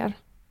bakterier.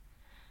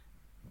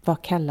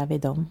 Vad kallar vi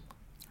dem?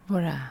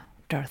 Våra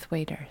Darth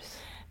Vaders.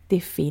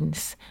 Det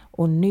finns.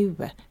 Och nu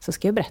så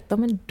ska jag berätta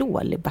om en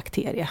dålig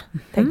bakterie,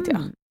 tänkte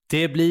jag.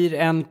 Det blir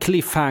en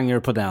cliffhanger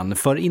på den,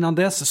 för innan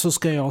dess så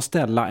ska jag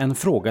ställa en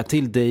fråga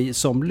till dig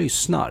som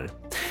lyssnar.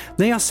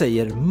 När jag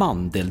säger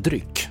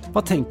mandeldryck,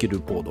 vad tänker du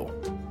på då?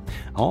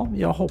 Ja,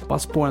 jag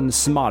hoppas på en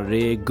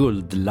smarrig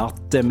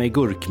guldlatte med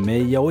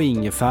gurkmeja och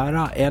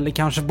ingefära, eller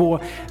kanske på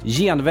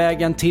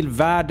genvägen till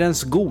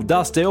världens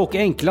godaste och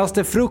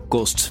enklaste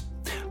frukost.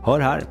 Hör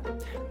här.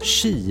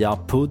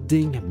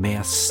 Chia-pudding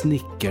med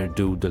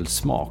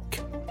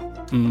snickerdudelsmak.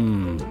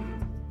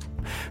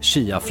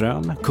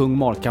 Chiafrön, Kung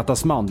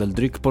Markattas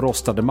mandeldryck på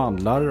rostade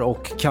mandlar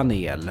och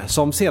kanel,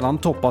 som sedan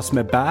toppas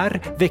med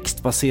bär,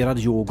 växtbaserad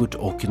yoghurt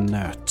och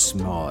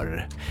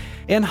nötsmör.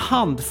 En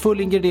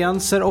handfull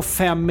ingredienser och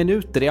 5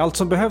 minuter är allt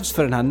som behövs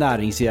för den här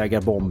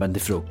näringsjägarbomben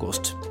till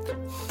frukost.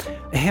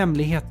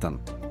 Hemligheten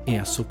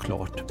är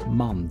såklart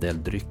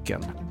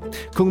mandeldrycken.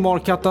 Kung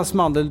Markattas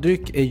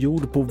mandeldryck är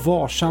gjord på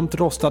varsamt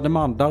rostade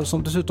mandlar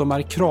som dessutom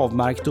är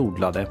kravmärkt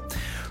odlade.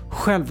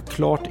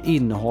 Självklart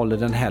innehåller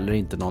den heller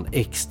inte någon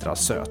extra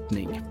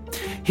sötning.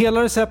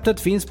 Hela receptet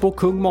finns på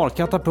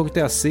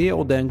kungmarkatta.se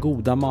och den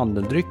goda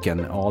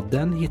mandeldrycken, ja,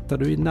 den hittar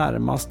du i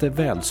närmaste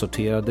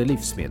välsorterade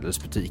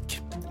livsmedelsbutik.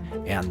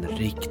 En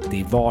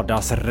riktig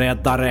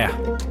vardagsräddare!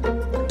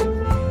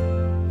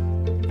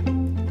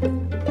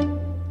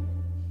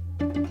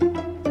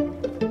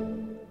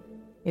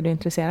 Är du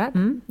intresserad?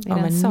 Det är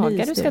en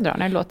saga du ska dra.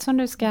 När det låter som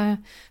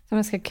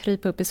jag ska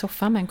krypa upp i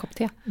soffan med en kopp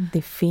te.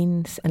 Det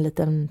finns en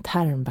liten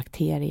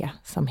tarmbakterie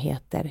som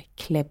heter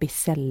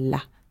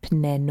Klebsiella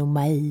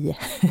pneumoniae.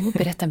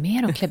 Berätta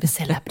mer om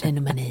Klebsiella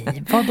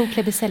pneumoniae. Var bor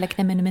Klebsiella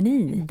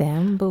pneumoniae?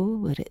 Den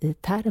bor i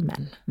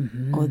tarmen.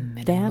 Och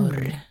den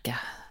mörka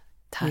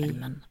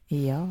tarmen.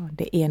 Ja,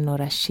 det är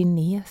några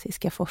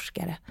kinesiska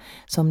forskare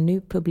som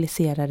nu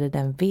publicerade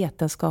den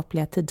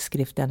vetenskapliga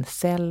tidskriften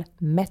Cell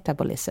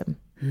Metabolism.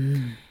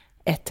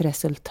 Ett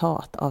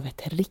resultat av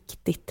ett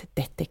riktigt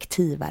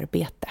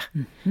detektivarbete.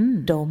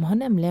 De har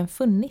nämligen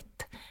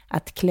funnit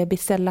att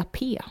Klebsiella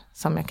P,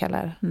 som jag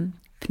kallar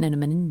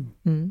pneumoni,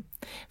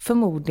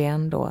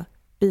 förmodligen då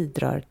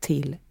bidrar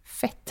till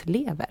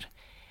fettlever.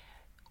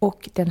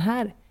 Och den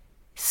här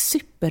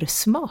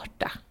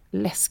supersmarta,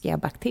 läskiga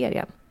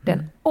bakterien,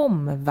 den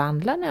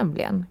omvandlar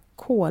nämligen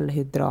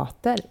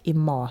kolhydrater i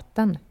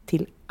maten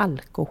till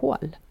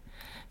alkohol.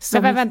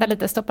 Men vänta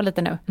lite, stoppa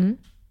lite nu.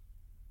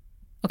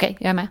 Okej,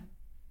 jag är med.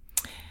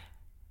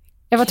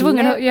 Jag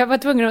var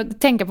tvungen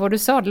att tänka på vad du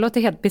sa, det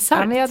låter helt bisarrt.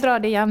 Ja, men jag drar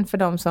det igen för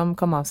de som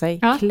kom av sig.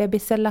 Ja.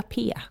 Klebsiella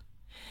P,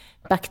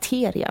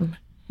 bakterien,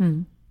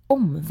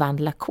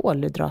 omvandlar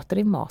kolhydrater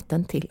i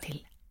maten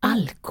till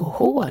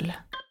alkohol.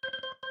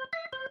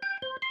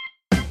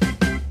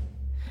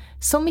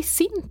 Som i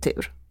sin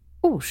tur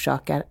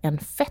orsakar en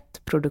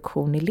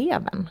fettproduktion i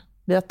levern.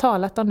 Vi har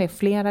talat om det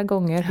flera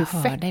gånger, hur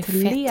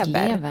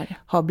fettlever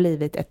har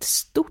blivit ett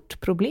stort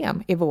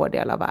problem i vår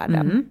del av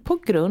världen på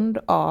grund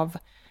av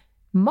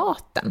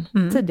maten.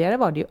 Tidigare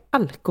var det ju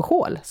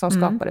alkohol som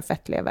skapade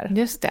fettlever.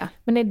 Just det.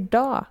 Men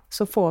idag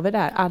så får vi det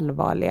här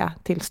allvarliga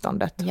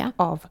tillståndet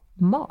av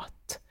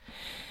mat.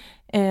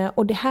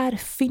 Och det här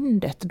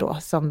fyndet då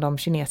som de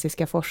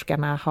kinesiska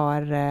forskarna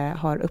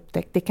har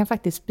upptäckt, det kan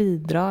faktiskt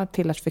bidra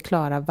till att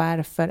förklara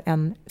varför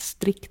en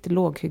strikt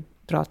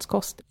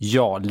låghydratskost.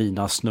 Ja,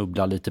 Lina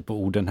snubblar lite på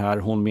orden här.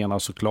 Hon menar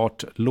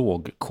såklart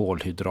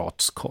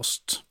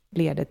lågkolhydratskost.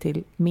 Leder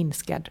till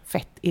minskad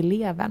fett i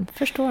levern.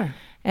 Förstår.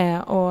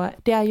 Och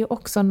det är ju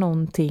också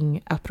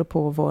någonting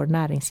apropå vår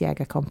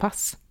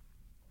näringsjägarkompass.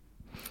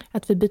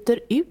 Att vi byter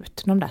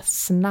ut de där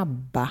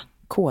snabba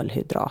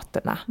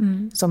kolhydraterna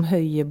som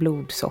höjer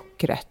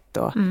blodsockret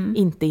och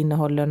inte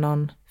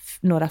innehåller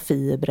några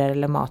fibrer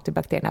eller mat i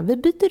bakterierna. Vi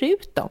byter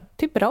ut dem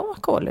till bra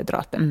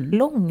kolhydrater.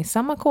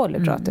 Långsamma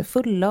kolhydrater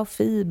fulla av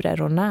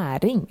fibrer och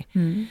näring.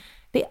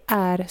 Det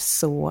är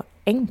så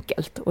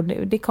enkelt och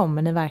det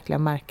kommer ni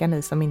verkligen märka,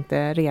 ni som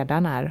inte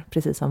redan är,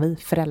 precis som vi,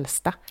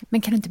 frälsta.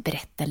 Men kan du inte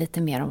berätta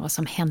lite mer om vad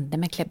som hände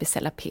med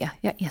Klebsiella P?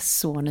 Jag är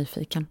så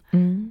nyfiken.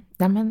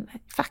 Nej, men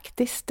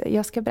faktiskt,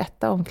 jag ska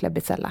berätta om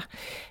Klebsiella.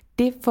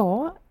 Det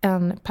var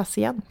en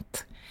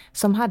patient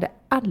som hade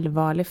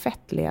allvarlig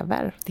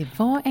fettlever. Det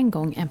var en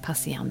gång en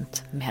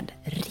patient med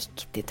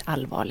riktigt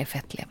allvarlig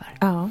fettlever.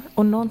 Ja,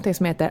 och någonting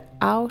som heter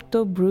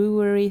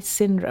autobrewery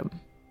syndrome.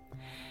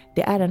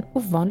 Det är en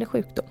ovanlig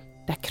sjukdom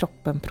där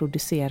kroppen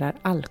producerar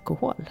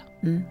alkohol.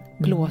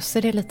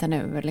 Blåser det lite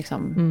nu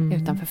liksom,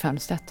 utanför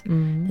fönstret?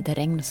 Lite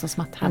regn som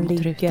smattrar mot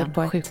rutan.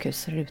 På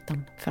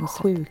sjukhusrutan.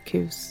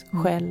 Sjukhus,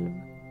 själv,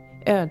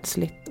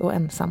 ödsligt och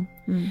ensam.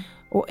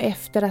 Och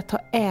efter att ha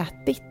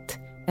ätit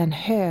en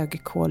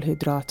hög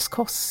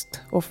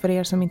kolhydratskost, och för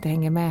er som inte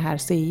hänger med här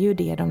så är ju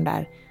det de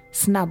där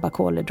snabba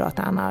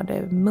kolhydraterna. Han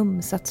hade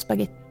mumsat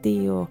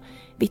spaghetti och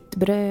vitt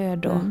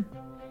bröd och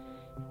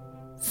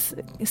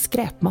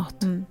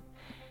skräpmat.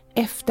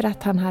 Efter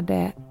att han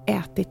hade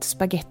ätit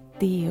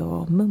spaghetti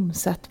och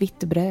mumsat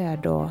vitt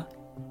bröd och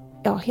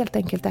helt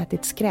enkelt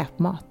ätit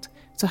skräpmat,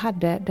 så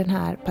hade den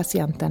här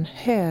patienten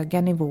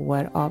höga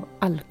nivåer av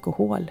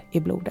alkohol i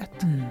blodet.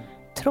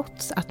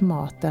 Trots att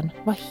maten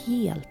var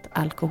helt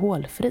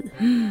alkoholfri.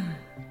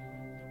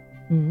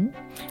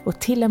 Och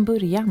till en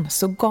början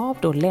så gav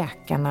då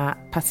läkarna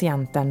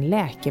patienten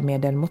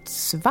läkemedel mot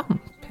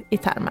svamp i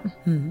tarmen.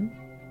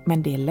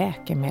 Men det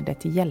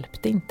läkemedlet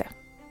hjälpte inte.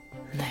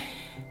 Nej.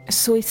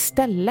 Så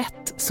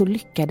istället så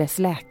lyckades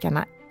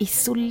läkarna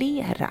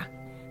isolera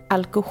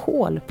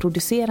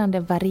alkoholproducerande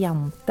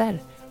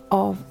varianter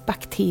av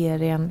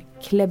bakterien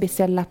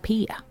Klebsiella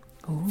P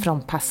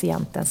från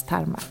patientens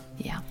tarmar.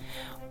 Ja.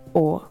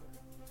 Och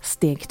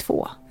steg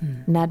 2,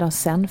 när de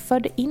sen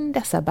förde in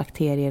dessa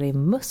bakterier i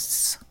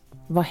möss,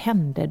 vad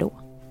hände då?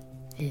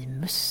 I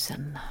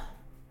mössen,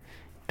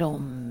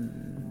 de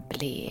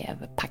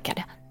blev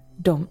packade.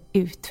 De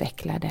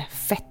utvecklade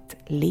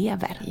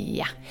fettlever.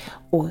 Ja.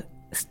 Och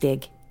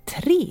steg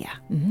 3,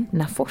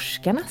 när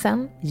forskarna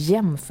sen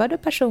jämförde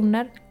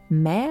personer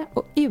med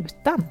och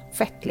utan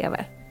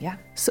fettlever,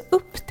 så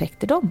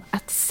upptäckte de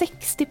att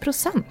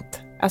 60%,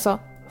 alltså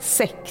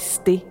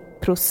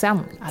 60%,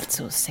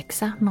 alltså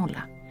 6-0,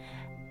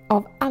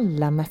 av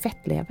alla med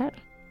fettlever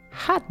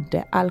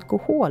hade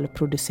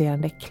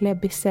alkoholproducerande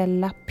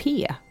Klebsiella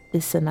P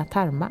i sina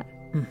tarmar.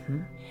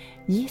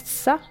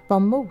 Gissa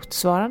vad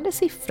motsvarande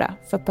siffra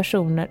för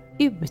personer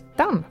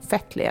utan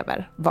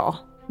fettlever var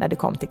när det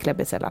kom till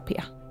Klebsiella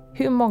P.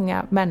 Hur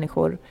många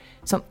människor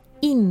som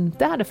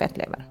inte hade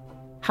fettlever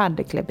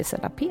hade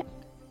Klebsiella P?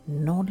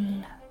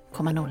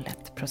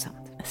 0,01%.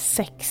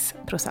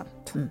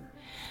 6%.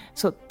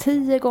 Så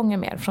 10 gånger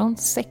mer, från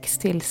 6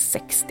 till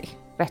 60.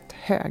 Rätt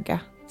höga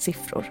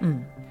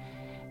siffror.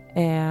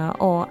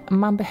 Och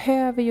man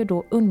behöver ju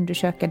då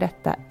undersöka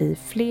detta i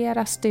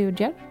flera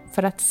studier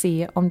för att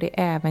se om det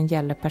även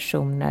gäller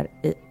personer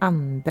i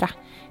andra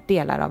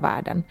delar av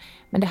världen.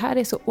 Men det här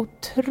är så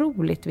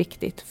otroligt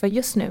viktigt, för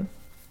just nu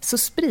så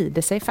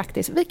sprider sig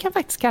faktiskt, vi kan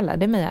faktiskt kalla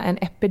det med en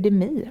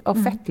epidemi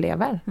av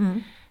fettlever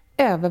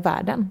över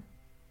världen.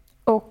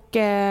 Och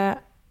det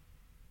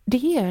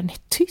är en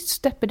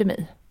tyst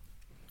epidemi.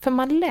 För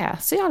man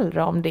läser ju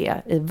aldrig om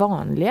det i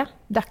vanliga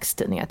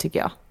dagstidningar, tycker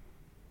jag.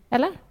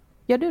 Eller?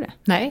 Gör du det?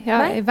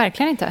 Nej,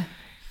 verkligen inte.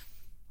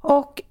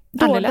 Och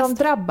då de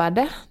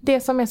drabbade, det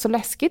som är så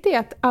läskigt är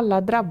att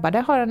alla drabbade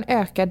har en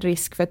ökad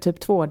risk för typ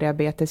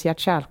 2-diabetes,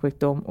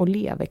 hjärt-kärlsjukdom och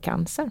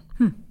levercancer.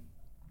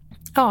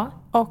 Ja,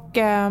 och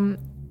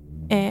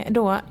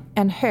då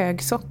en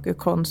hög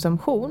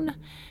sockerkonsumtion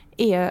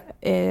är,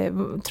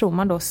 tror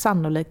man då,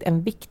 sannolikt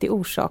en viktig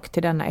orsak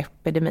till denna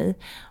epidemi.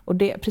 Och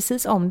det,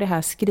 precis om det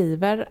här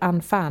skriver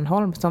Ann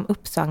Fernholm, som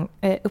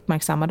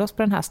uppmärksammade oss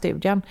på den här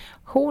studien.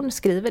 Hon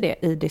skriver det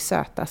i Det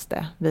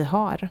sötaste vi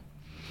har.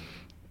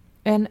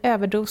 En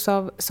överdos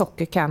av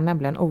socker kan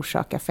nämligen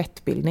orsaka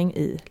fettbildning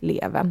i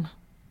levern.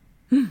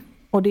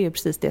 Och det är ju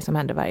precis det som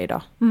händer varje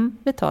dag.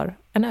 Vi tar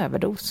en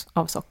överdos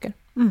av socker.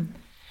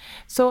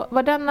 Så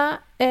vad denna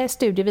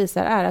studie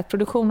visar är att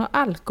produktion av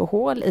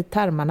alkohol i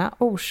tarmarna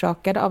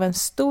orsakade av en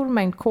stor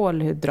mängd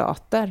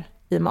kolhydrater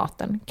i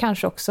maten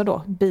kanske också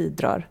då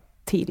bidrar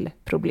till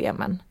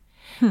problemen.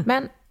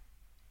 Men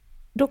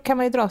då kan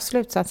man ju dra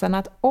slutsatsen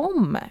att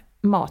om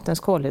matens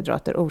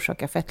kolhydrater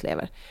orsakar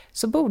fettlever,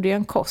 så borde ju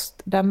en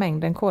kost där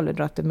mängden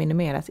kolhydrater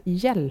minimeras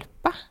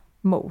hjälpa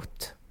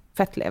mot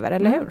fettlever,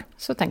 eller hur?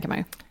 Så tänker man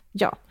ju.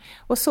 Ja,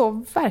 och så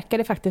verkar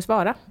det faktiskt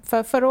vara.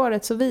 För förra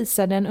året så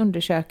visade en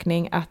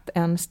undersökning att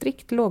en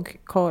strikt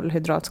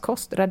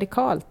lågkolhydratskost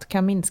radikalt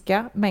kan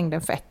minska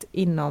mängden fett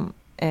inom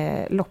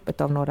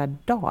loppet av några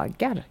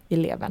dagar i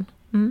levern.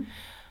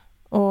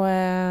 Och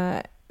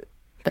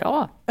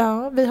bra.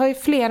 Ja, vi har ju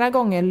flera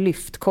gånger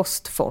lyft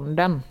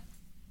Kostfonden.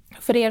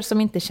 För er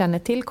som inte känner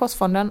till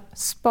Kostfonden,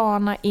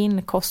 spana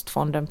in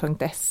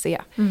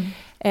kostfonden.se.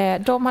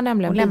 De har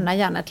nämligen... Och lämna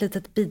gärna ett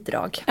litet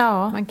bidrag.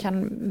 Ja. Man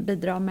kan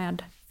bidra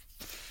med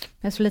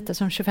Det är så lite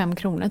som 25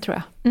 kronor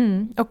tror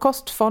jag. Och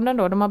Kostfonden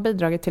då, de har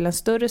bidragit till en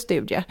större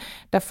studie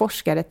där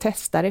forskare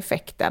testar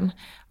effekten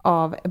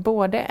av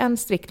både en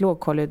strikt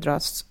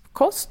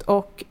lågkolhydratskost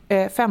och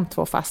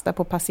 5-2-fasta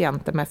på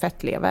patienter med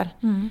fettlever.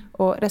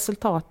 Och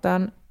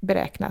resultaten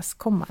beräknas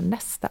komma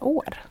nästa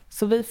år.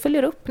 Så vi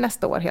följer upp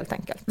nästa år helt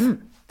enkelt.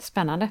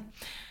 Spännande.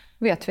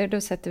 Vet vi,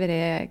 då sätter vi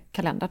det i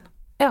kalendern.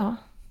 Ja.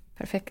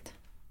 Perfekt.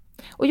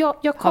 Och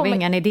jag Har vi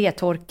ingen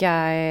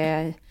idétorka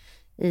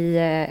i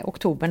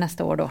oktober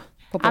nästa år då?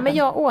 Ja, men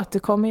jag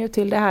återkommer ju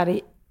till det här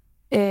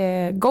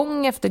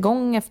gång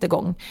efter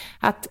gång.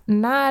 Att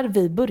när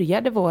vi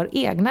började vår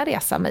egna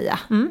resa, Mia,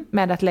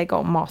 med att lägga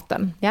om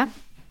maten. Ja.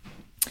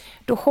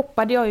 Då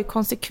hoppade jag ju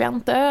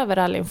konsekvent över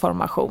all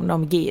information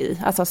om GI,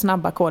 alltså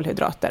snabba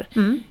kolhydrater.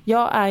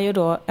 Jag är ju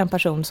då en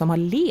person som har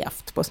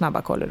levt på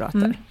snabba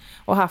kolhydrater.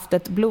 Och haft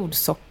ett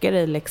blodsocker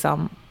i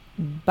liksom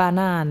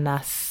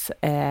bananas,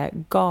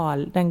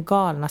 den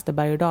galnaste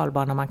berg- och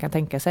dalbanan man kan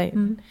tänka sig.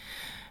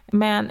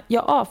 Men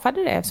jag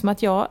avfärdade det eftersom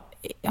att jag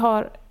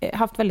har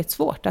haft väldigt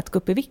svårt att gå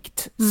upp i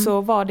vikt.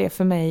 Så var det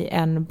för mig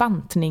en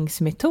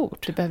bantningsmetod.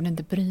 Du behövde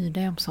inte bry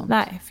dig om sånt.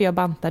 Nej, för jag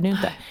bantade ju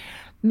inte.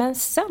 Men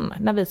sen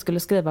när vi skulle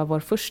skriva vår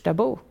första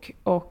bok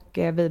och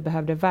vi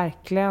behövde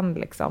verkligen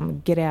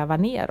liksom gräva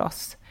ner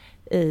oss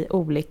i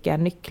olika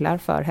nycklar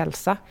för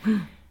hälsa.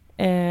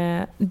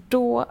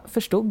 Då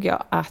förstod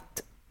jag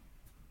att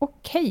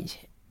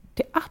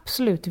det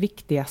absolut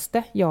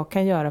viktigaste jag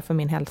kan göra för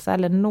min hälsa,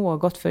 eller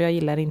något, för jag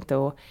gillar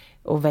inte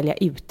att välja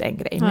ut en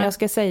grej. Men jag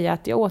ska säga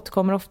att jag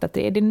återkommer ofta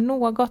till det. Är det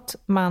något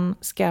man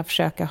ska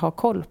försöka ha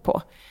koll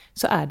på,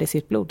 så är det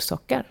sitt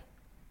blodsocker.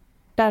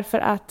 Därför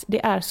att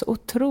det är så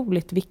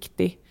otroligt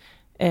viktig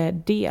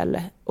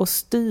del och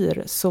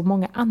styr så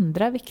många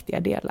andra viktiga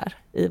delar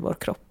i vår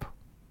kropp.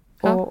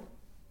 Ja. Och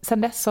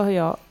sen dess så har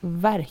jag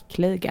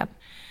verkligen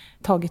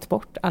tagit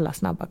bort alla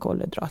snabba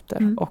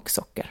kolhydrater och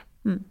socker.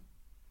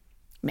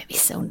 Men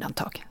vissa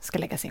undantag ska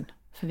läggas in,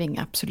 för vi är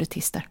inga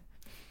absolutister.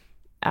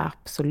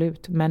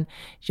 Absolut, men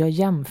jag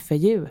jämför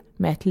ju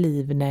med ett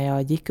liv när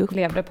jag gick upp.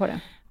 Levde på det.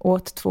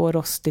 Åt 2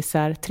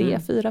 rostisar, 3,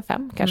 4,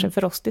 5 kanske.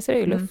 För rostisar är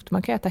ju luft,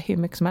 man kan äta hur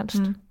mycket som helst.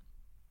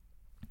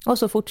 Och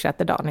så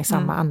fortsätter dagen i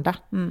samma anda.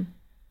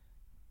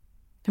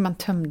 Hur man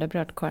tömde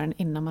brödkorgen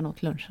innan man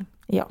åt lunchen.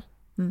 Ja,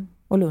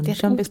 och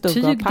lunchen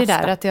bestod av pasta. Det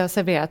där att jag har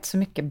serverat så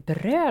mycket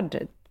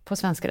bröd på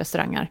svenska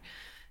restauranger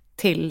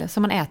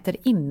som man äter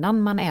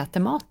innan man äter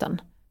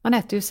maten. Man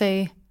äter ju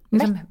sig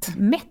liksom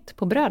mätt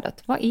på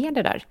brödet. Vad är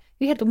det där?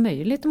 Det är helt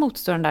omöjligt att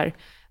motstå den där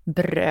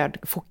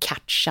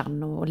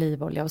focaccian och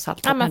olivolja och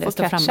salt. Ja, men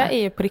focaccia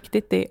är ju på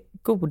riktigt det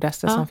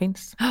godaste som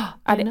finns.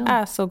 Ja, det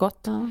är så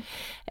gott.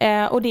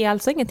 Och det är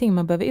alltså ingenting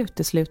man behöver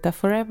utesluta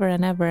forever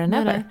and ever and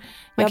ever.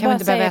 Man kan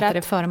inte behöva äta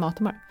det före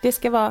maten bara. Det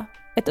ska vara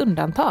ett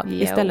undantag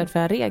istället för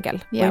en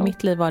regel. Och i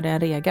mitt liv var det en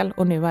regel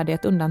och nu är det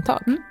ett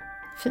undantag.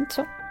 Fint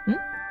så.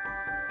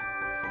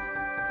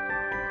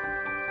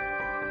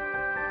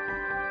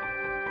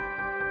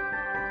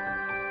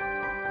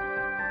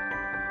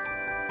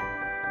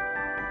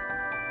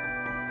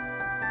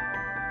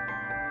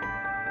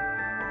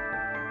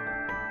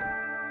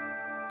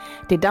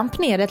 Det damp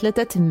ner ett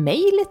litet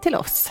mejl till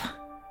oss.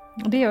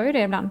 Det gör ju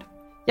det ibland.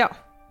 Ja.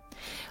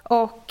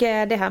 Och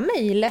det här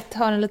mejlet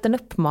har en liten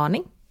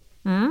uppmaning.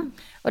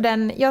 Och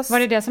var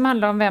det det som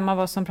handlar om vem av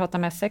oss som pratar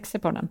mest sex i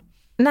podden?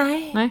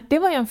 Nej, det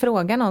var ju en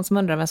fråga, någon som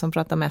undrar vem som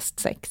pratar mest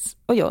sex.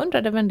 Och jag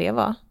undrade vem det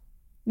var.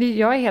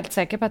 Jag är helt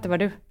säker på att det var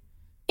du.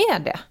 Är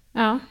det?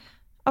 Ja.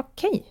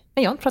 Okej,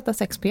 men jag har inte pratat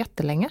sex på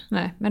jättelänge.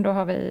 Nej, men då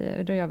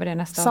gör vi det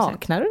nästa avsnitt.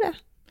 Saknar du det?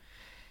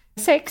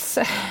 Sex.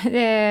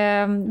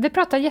 Vi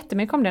pratar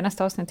jättemycket om det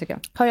nästa avsnitt tycker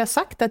jag. Har jag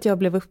sagt att jag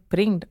blev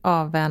uppringd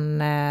av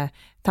en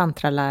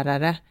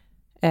tantralärare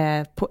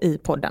i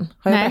podden?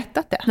 Har jag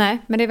berättat det? Nej,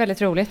 men det är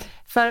väldigt roligt.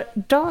 För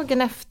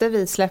dagen efter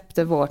vi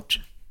släppte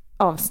vårt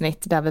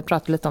avsnitt där vi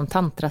pratade lite om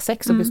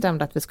tantrasex och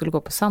bestämde att vi skulle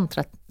gå på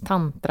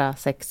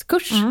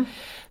tantrasexkurs,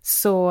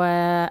 så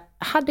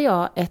hade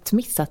jag ett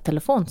missat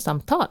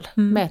telefonsamtal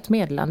med ett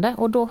meddelande,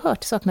 och då hör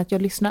till saken att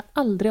jag lyssnar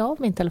aldrig av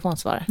min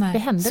telefonsvarare. Det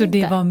händer så inte.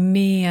 Det var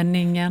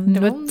meningen. Det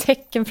var ett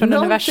tecken från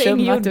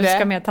universum att du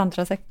ska med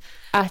tantrasex.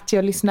 Att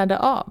jag lyssnade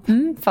av.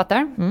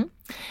 Fattar.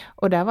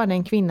 Och där var det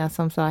en kvinna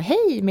som sa: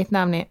 hej, mitt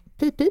namn är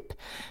Pip Pip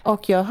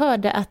och jag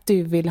hörde att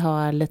du vill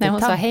ha lite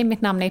hon sa: hej,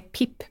 mitt namn är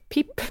Pip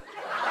Pip.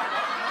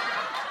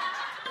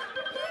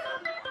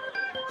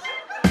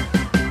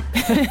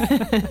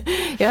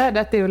 Jag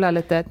hörde att du vill ha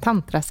lite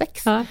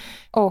tantrasex.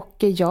 Och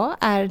jag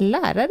är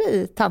lärare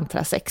i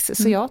tantrasex,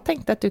 så jag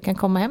tänkte att du kan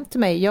komma hem till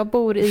mig. Jag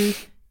bor i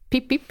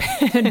Pip Pip.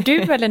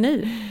 Du eller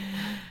ni?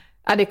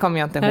 Ja, det kommer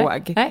jag inte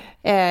ihåg.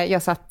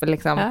 Jag satt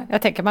liksom...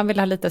 jag tänker man vill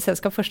ha lite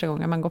sällskap första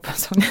gången man går på en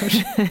sån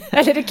kurs.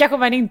 Eller det kanske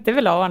man inte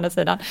vill ha å andra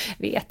sidan.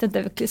 Vet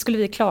inte, skulle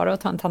vi klara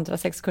att ta en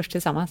tantrasexkurs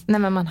tillsammans? Nej,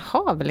 men man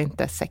har väl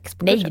inte sex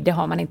på kursen? Nej, det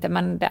har man inte,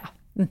 men det...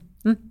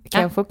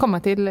 Kan jag få komma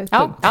till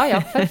punkt?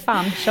 Ja, för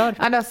fan, kör.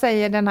 Ja, då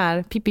säger den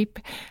här Pip Pip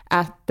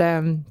att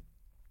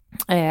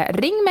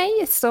ring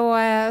mig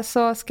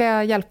så ska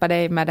jag hjälpa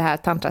dig med det här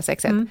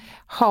tantrasexet.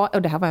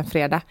 Och det här var en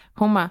fredag.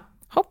 Hon bara: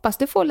 Hoppas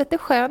du får lite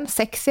skön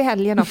sex i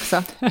helgen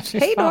också.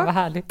 Hej då! Vad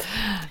härligt.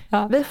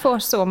 Ja. Vi får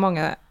så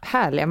många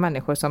härliga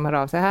människor som hör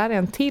av sig. Här är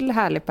en till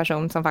härlig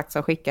person som faktiskt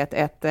har skickat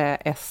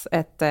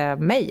ett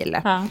mejl.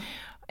 Ja.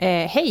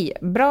 Hej,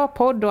 bra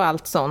podd och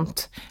allt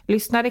sånt.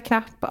 Lyssnade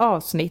knappt på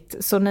avsnitt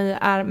så ni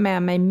är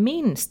med mig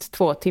minst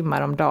 2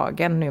 timmar om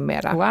dagen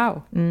numera.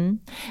 Wow.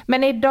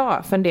 Men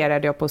idag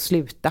funderade jag på att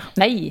sluta.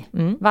 Nej,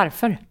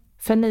 varför?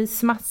 För ni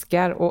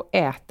smaskar och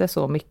äter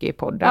så mycket i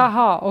podden.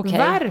 Jaha, okej.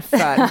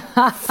 Varför?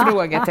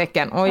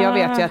 Frågetecken. Och jag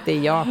vet ju att det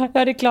är jag.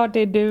 Ja, det är klart det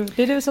är du.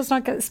 Det är du som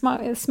snackar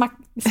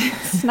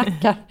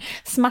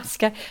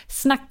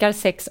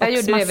sex och jag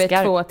gjorde smaskar. Det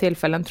vid 2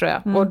 tillfällen tror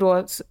jag. Och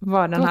då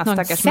var den här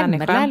stackars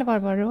människan. Eller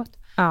vad var det åt?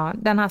 Ja,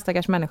 den här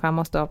stackars människan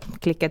måste ha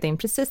klickat in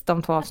precis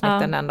de 2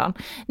 avsnitten den dagen.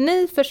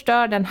 Ni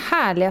förstör den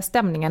härliga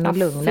stämningen och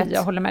lugnet.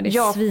 Jag håller med, det är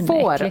jag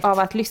svinäckligt. får av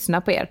att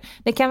lyssna på er.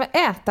 Ni kan väl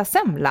äta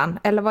semlan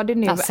eller vad det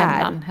nu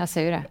är. Jag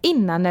säger det.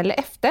 Innan eller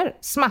efter.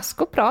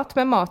 Smask och prat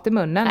med mat i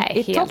munnen. Nej,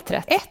 är helt topp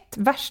rätt. 1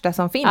 värsta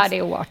som finns. Ja, det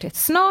är oartigt.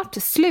 Snart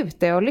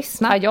slutar jag att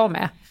lyssna. Ja, jag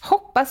med.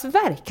 Hoppas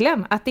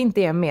verkligen att det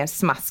inte är mer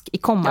smask i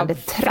kommande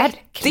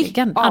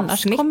 30 Annars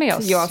avsnitt. kommer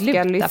jag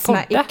ska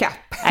lyssna i kapp.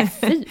 Nej,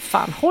 fy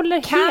fan, håller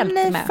helt Kan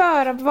ni med.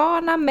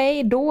 förvarna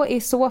mig då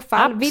i så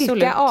fall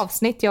vilka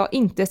avsnitt jag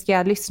inte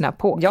ska lyssna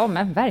på? Ja,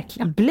 men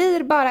verkligen.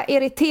 Blir bara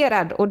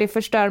irriterad och det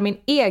förstör min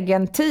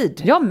egen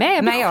tid. Jag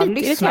med, när jag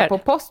lyssnar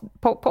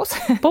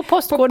på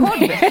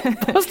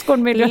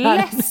postgårdmiljö.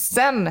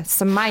 Ledsen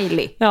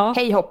smiley. Ja.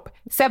 Hej hopp.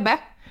 Sebbe.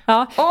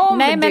 Ja. Om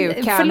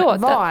du kan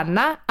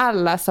varna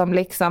alla som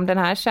liksom den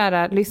här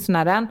kära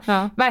lyssnaren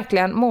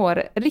verkligen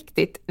mår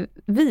riktigt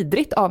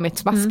vidrigt av mitt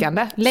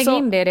smaskande. Lägg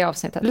in det i det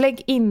avsnittet.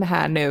 Lägg in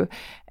här nu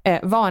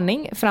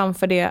varning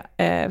framför det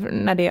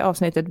när det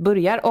avsnittet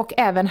börjar och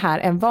även här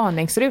en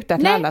varningsruta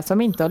till alla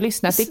som inte har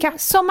lyssnat i kapp.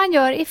 Som man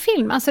gör i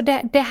film. Alltså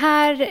det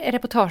här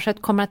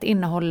reportaget kommer att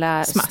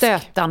innehålla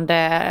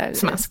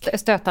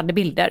stötande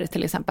bilder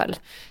till exempel.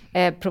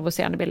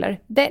 Provocerande bilder.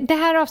 Det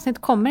här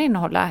avsnittet kommer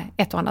innehålla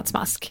ett och annat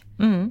smask.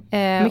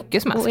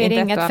 Mycket smask. Och är det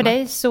inget för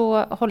dig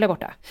så håll dig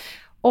borta.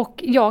 Och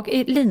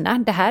Lina,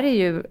 det här är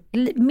ju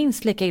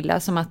minst lika illa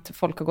som att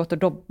folk har gått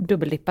och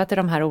dubbellippat i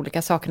de här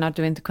olika sakerna att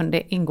du inte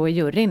kunde ingå i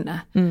juryn.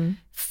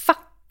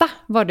 Fatta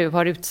vad du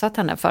har utsatt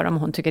henne för om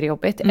hon tycker det är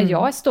jobbigt.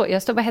 Jag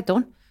står, vad heter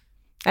hon?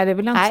 Nej, det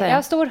vill jag inte säga.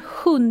 Jag står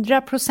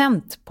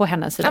 100% på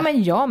hennes sida. Ja,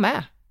 men jag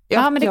med.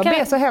 Jag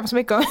ber så hemskt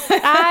mycket om.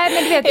 Nej,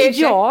 men du vet,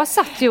 jag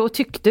satt ju och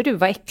tyckte du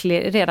var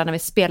äcklig redan när vi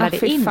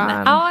spelade in.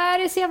 Ja,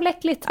 det är så jävla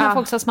äckligt med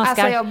folk som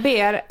smaskar. Alltså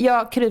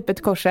jag kryper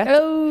till korset.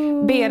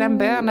 Ber en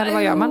bön, eller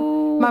vad gör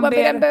man? Man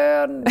ber en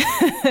bön.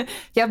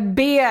 Jag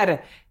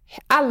ber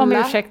alla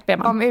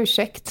om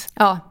ursäkt.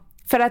 Ja.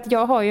 För att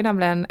jag har ju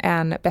nämligen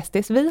en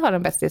bästis. Vi har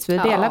en bästis, vi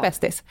delar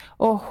bästis.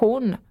 Och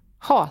hon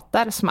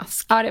hatar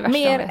smask. Ja, det är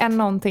mer än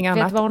någonting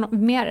annat.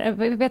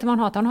 Vet du vad hon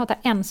hatar? Hon hatar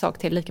en sak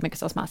till lika mycket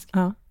som smask.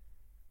 Ja.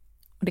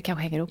 Och det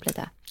kanske hänger ihop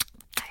lite.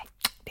 Nej,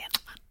 det är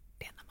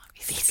när man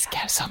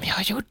viskar som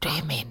jag gjorde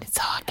i min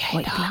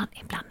saga idag. Och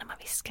ibland när man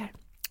viskar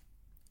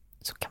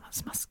så kan man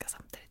smaska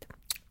samtidigt.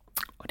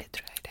 Och det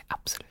tror jag är det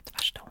absolut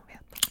värsta hon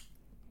vet.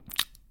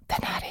 Den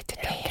här är till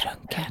dig,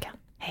 Runken.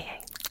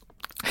 Hej.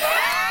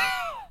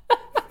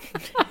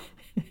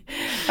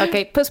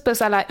 Okej,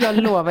 puss alla. Jag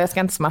lovar, jag ska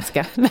inte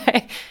smaska.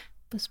 Nej,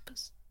 puss.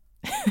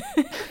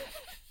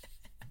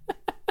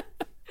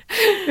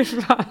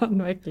 Fan,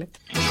 vad äckligt.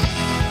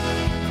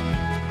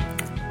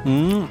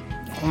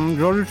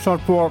 Jag har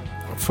lyssnat på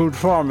Food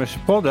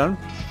Pharmacy-podden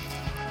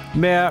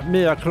med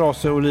Mia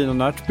Klase och Lina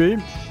Närtby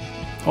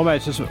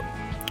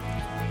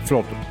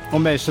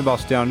och mig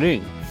Sebastian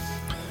Ring.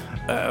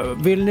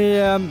 Vill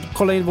ni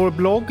kolla in vår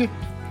blogg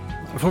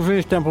så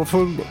finns den på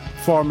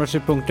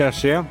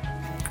foodpharmacy.se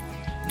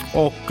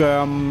och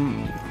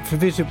så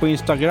finns vi på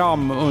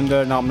Instagram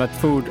under namnet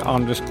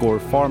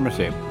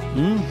food_pharmacy.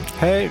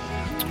 Hej!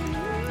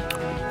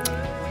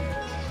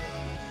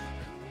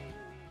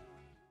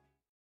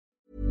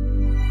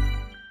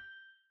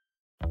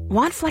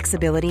 Want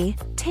flexibility?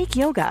 Take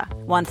yoga.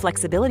 Want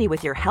flexibility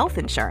with your health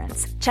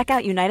insurance? Check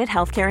out United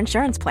Healthcare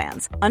Insurance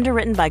Plans.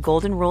 Underwritten by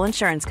Golden Rule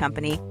Insurance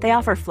Company, they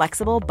offer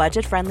flexible,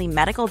 budget-friendly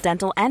medical,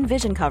 dental, and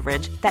vision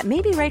coverage that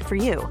may be right for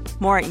you.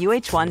 More at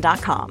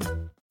uh1.com.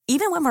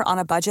 Even when we're on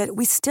a budget,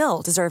 we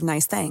still deserve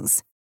nice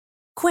things.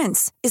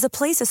 Quince is a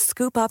place to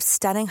scoop up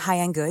stunning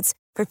high-end goods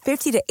for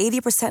 50 to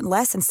 80%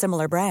 less than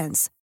similar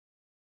brands.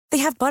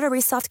 They have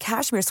buttery soft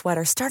cashmere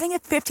sweaters starting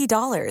at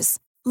 $50,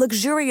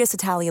 luxurious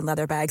Italian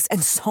leather bags,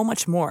 and so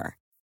much more.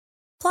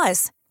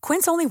 Plus,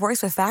 Quince only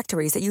works with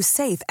factories that use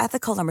safe,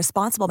 ethical, and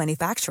responsible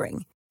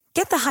manufacturing.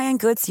 Get the high-end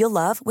goods you'll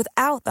love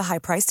without the high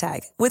price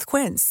tag with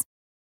Quince.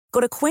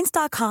 Go to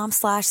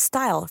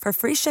quince.com/style for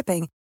free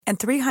shipping and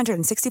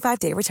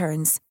 365-day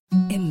returns.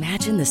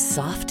 Imagine the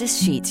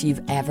softest sheets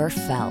you've ever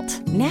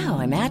felt. Now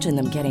imagine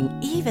them getting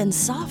even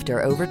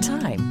softer over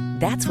time.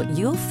 That's what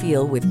you'll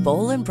feel with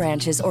Boll &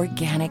 Branch's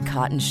organic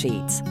cotton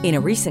sheets. In a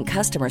recent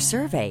customer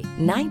survey,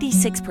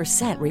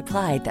 96%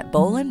 replied that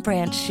Boll &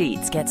 Branch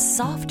sheets get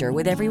softer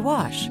with every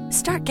wash.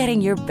 Start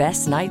getting your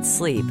best night's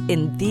sleep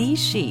in these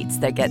sheets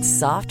that get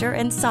softer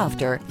and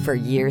softer for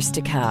years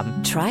to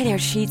come. Try their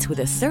sheets with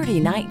a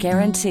 30-night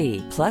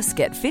guarantee. Plus,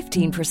 get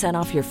 15%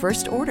 off your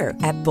first order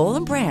at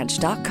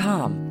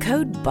bollandbranch.com.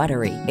 Code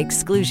BUTTERY.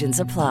 Exclusions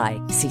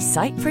apply. See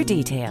site for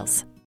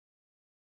details.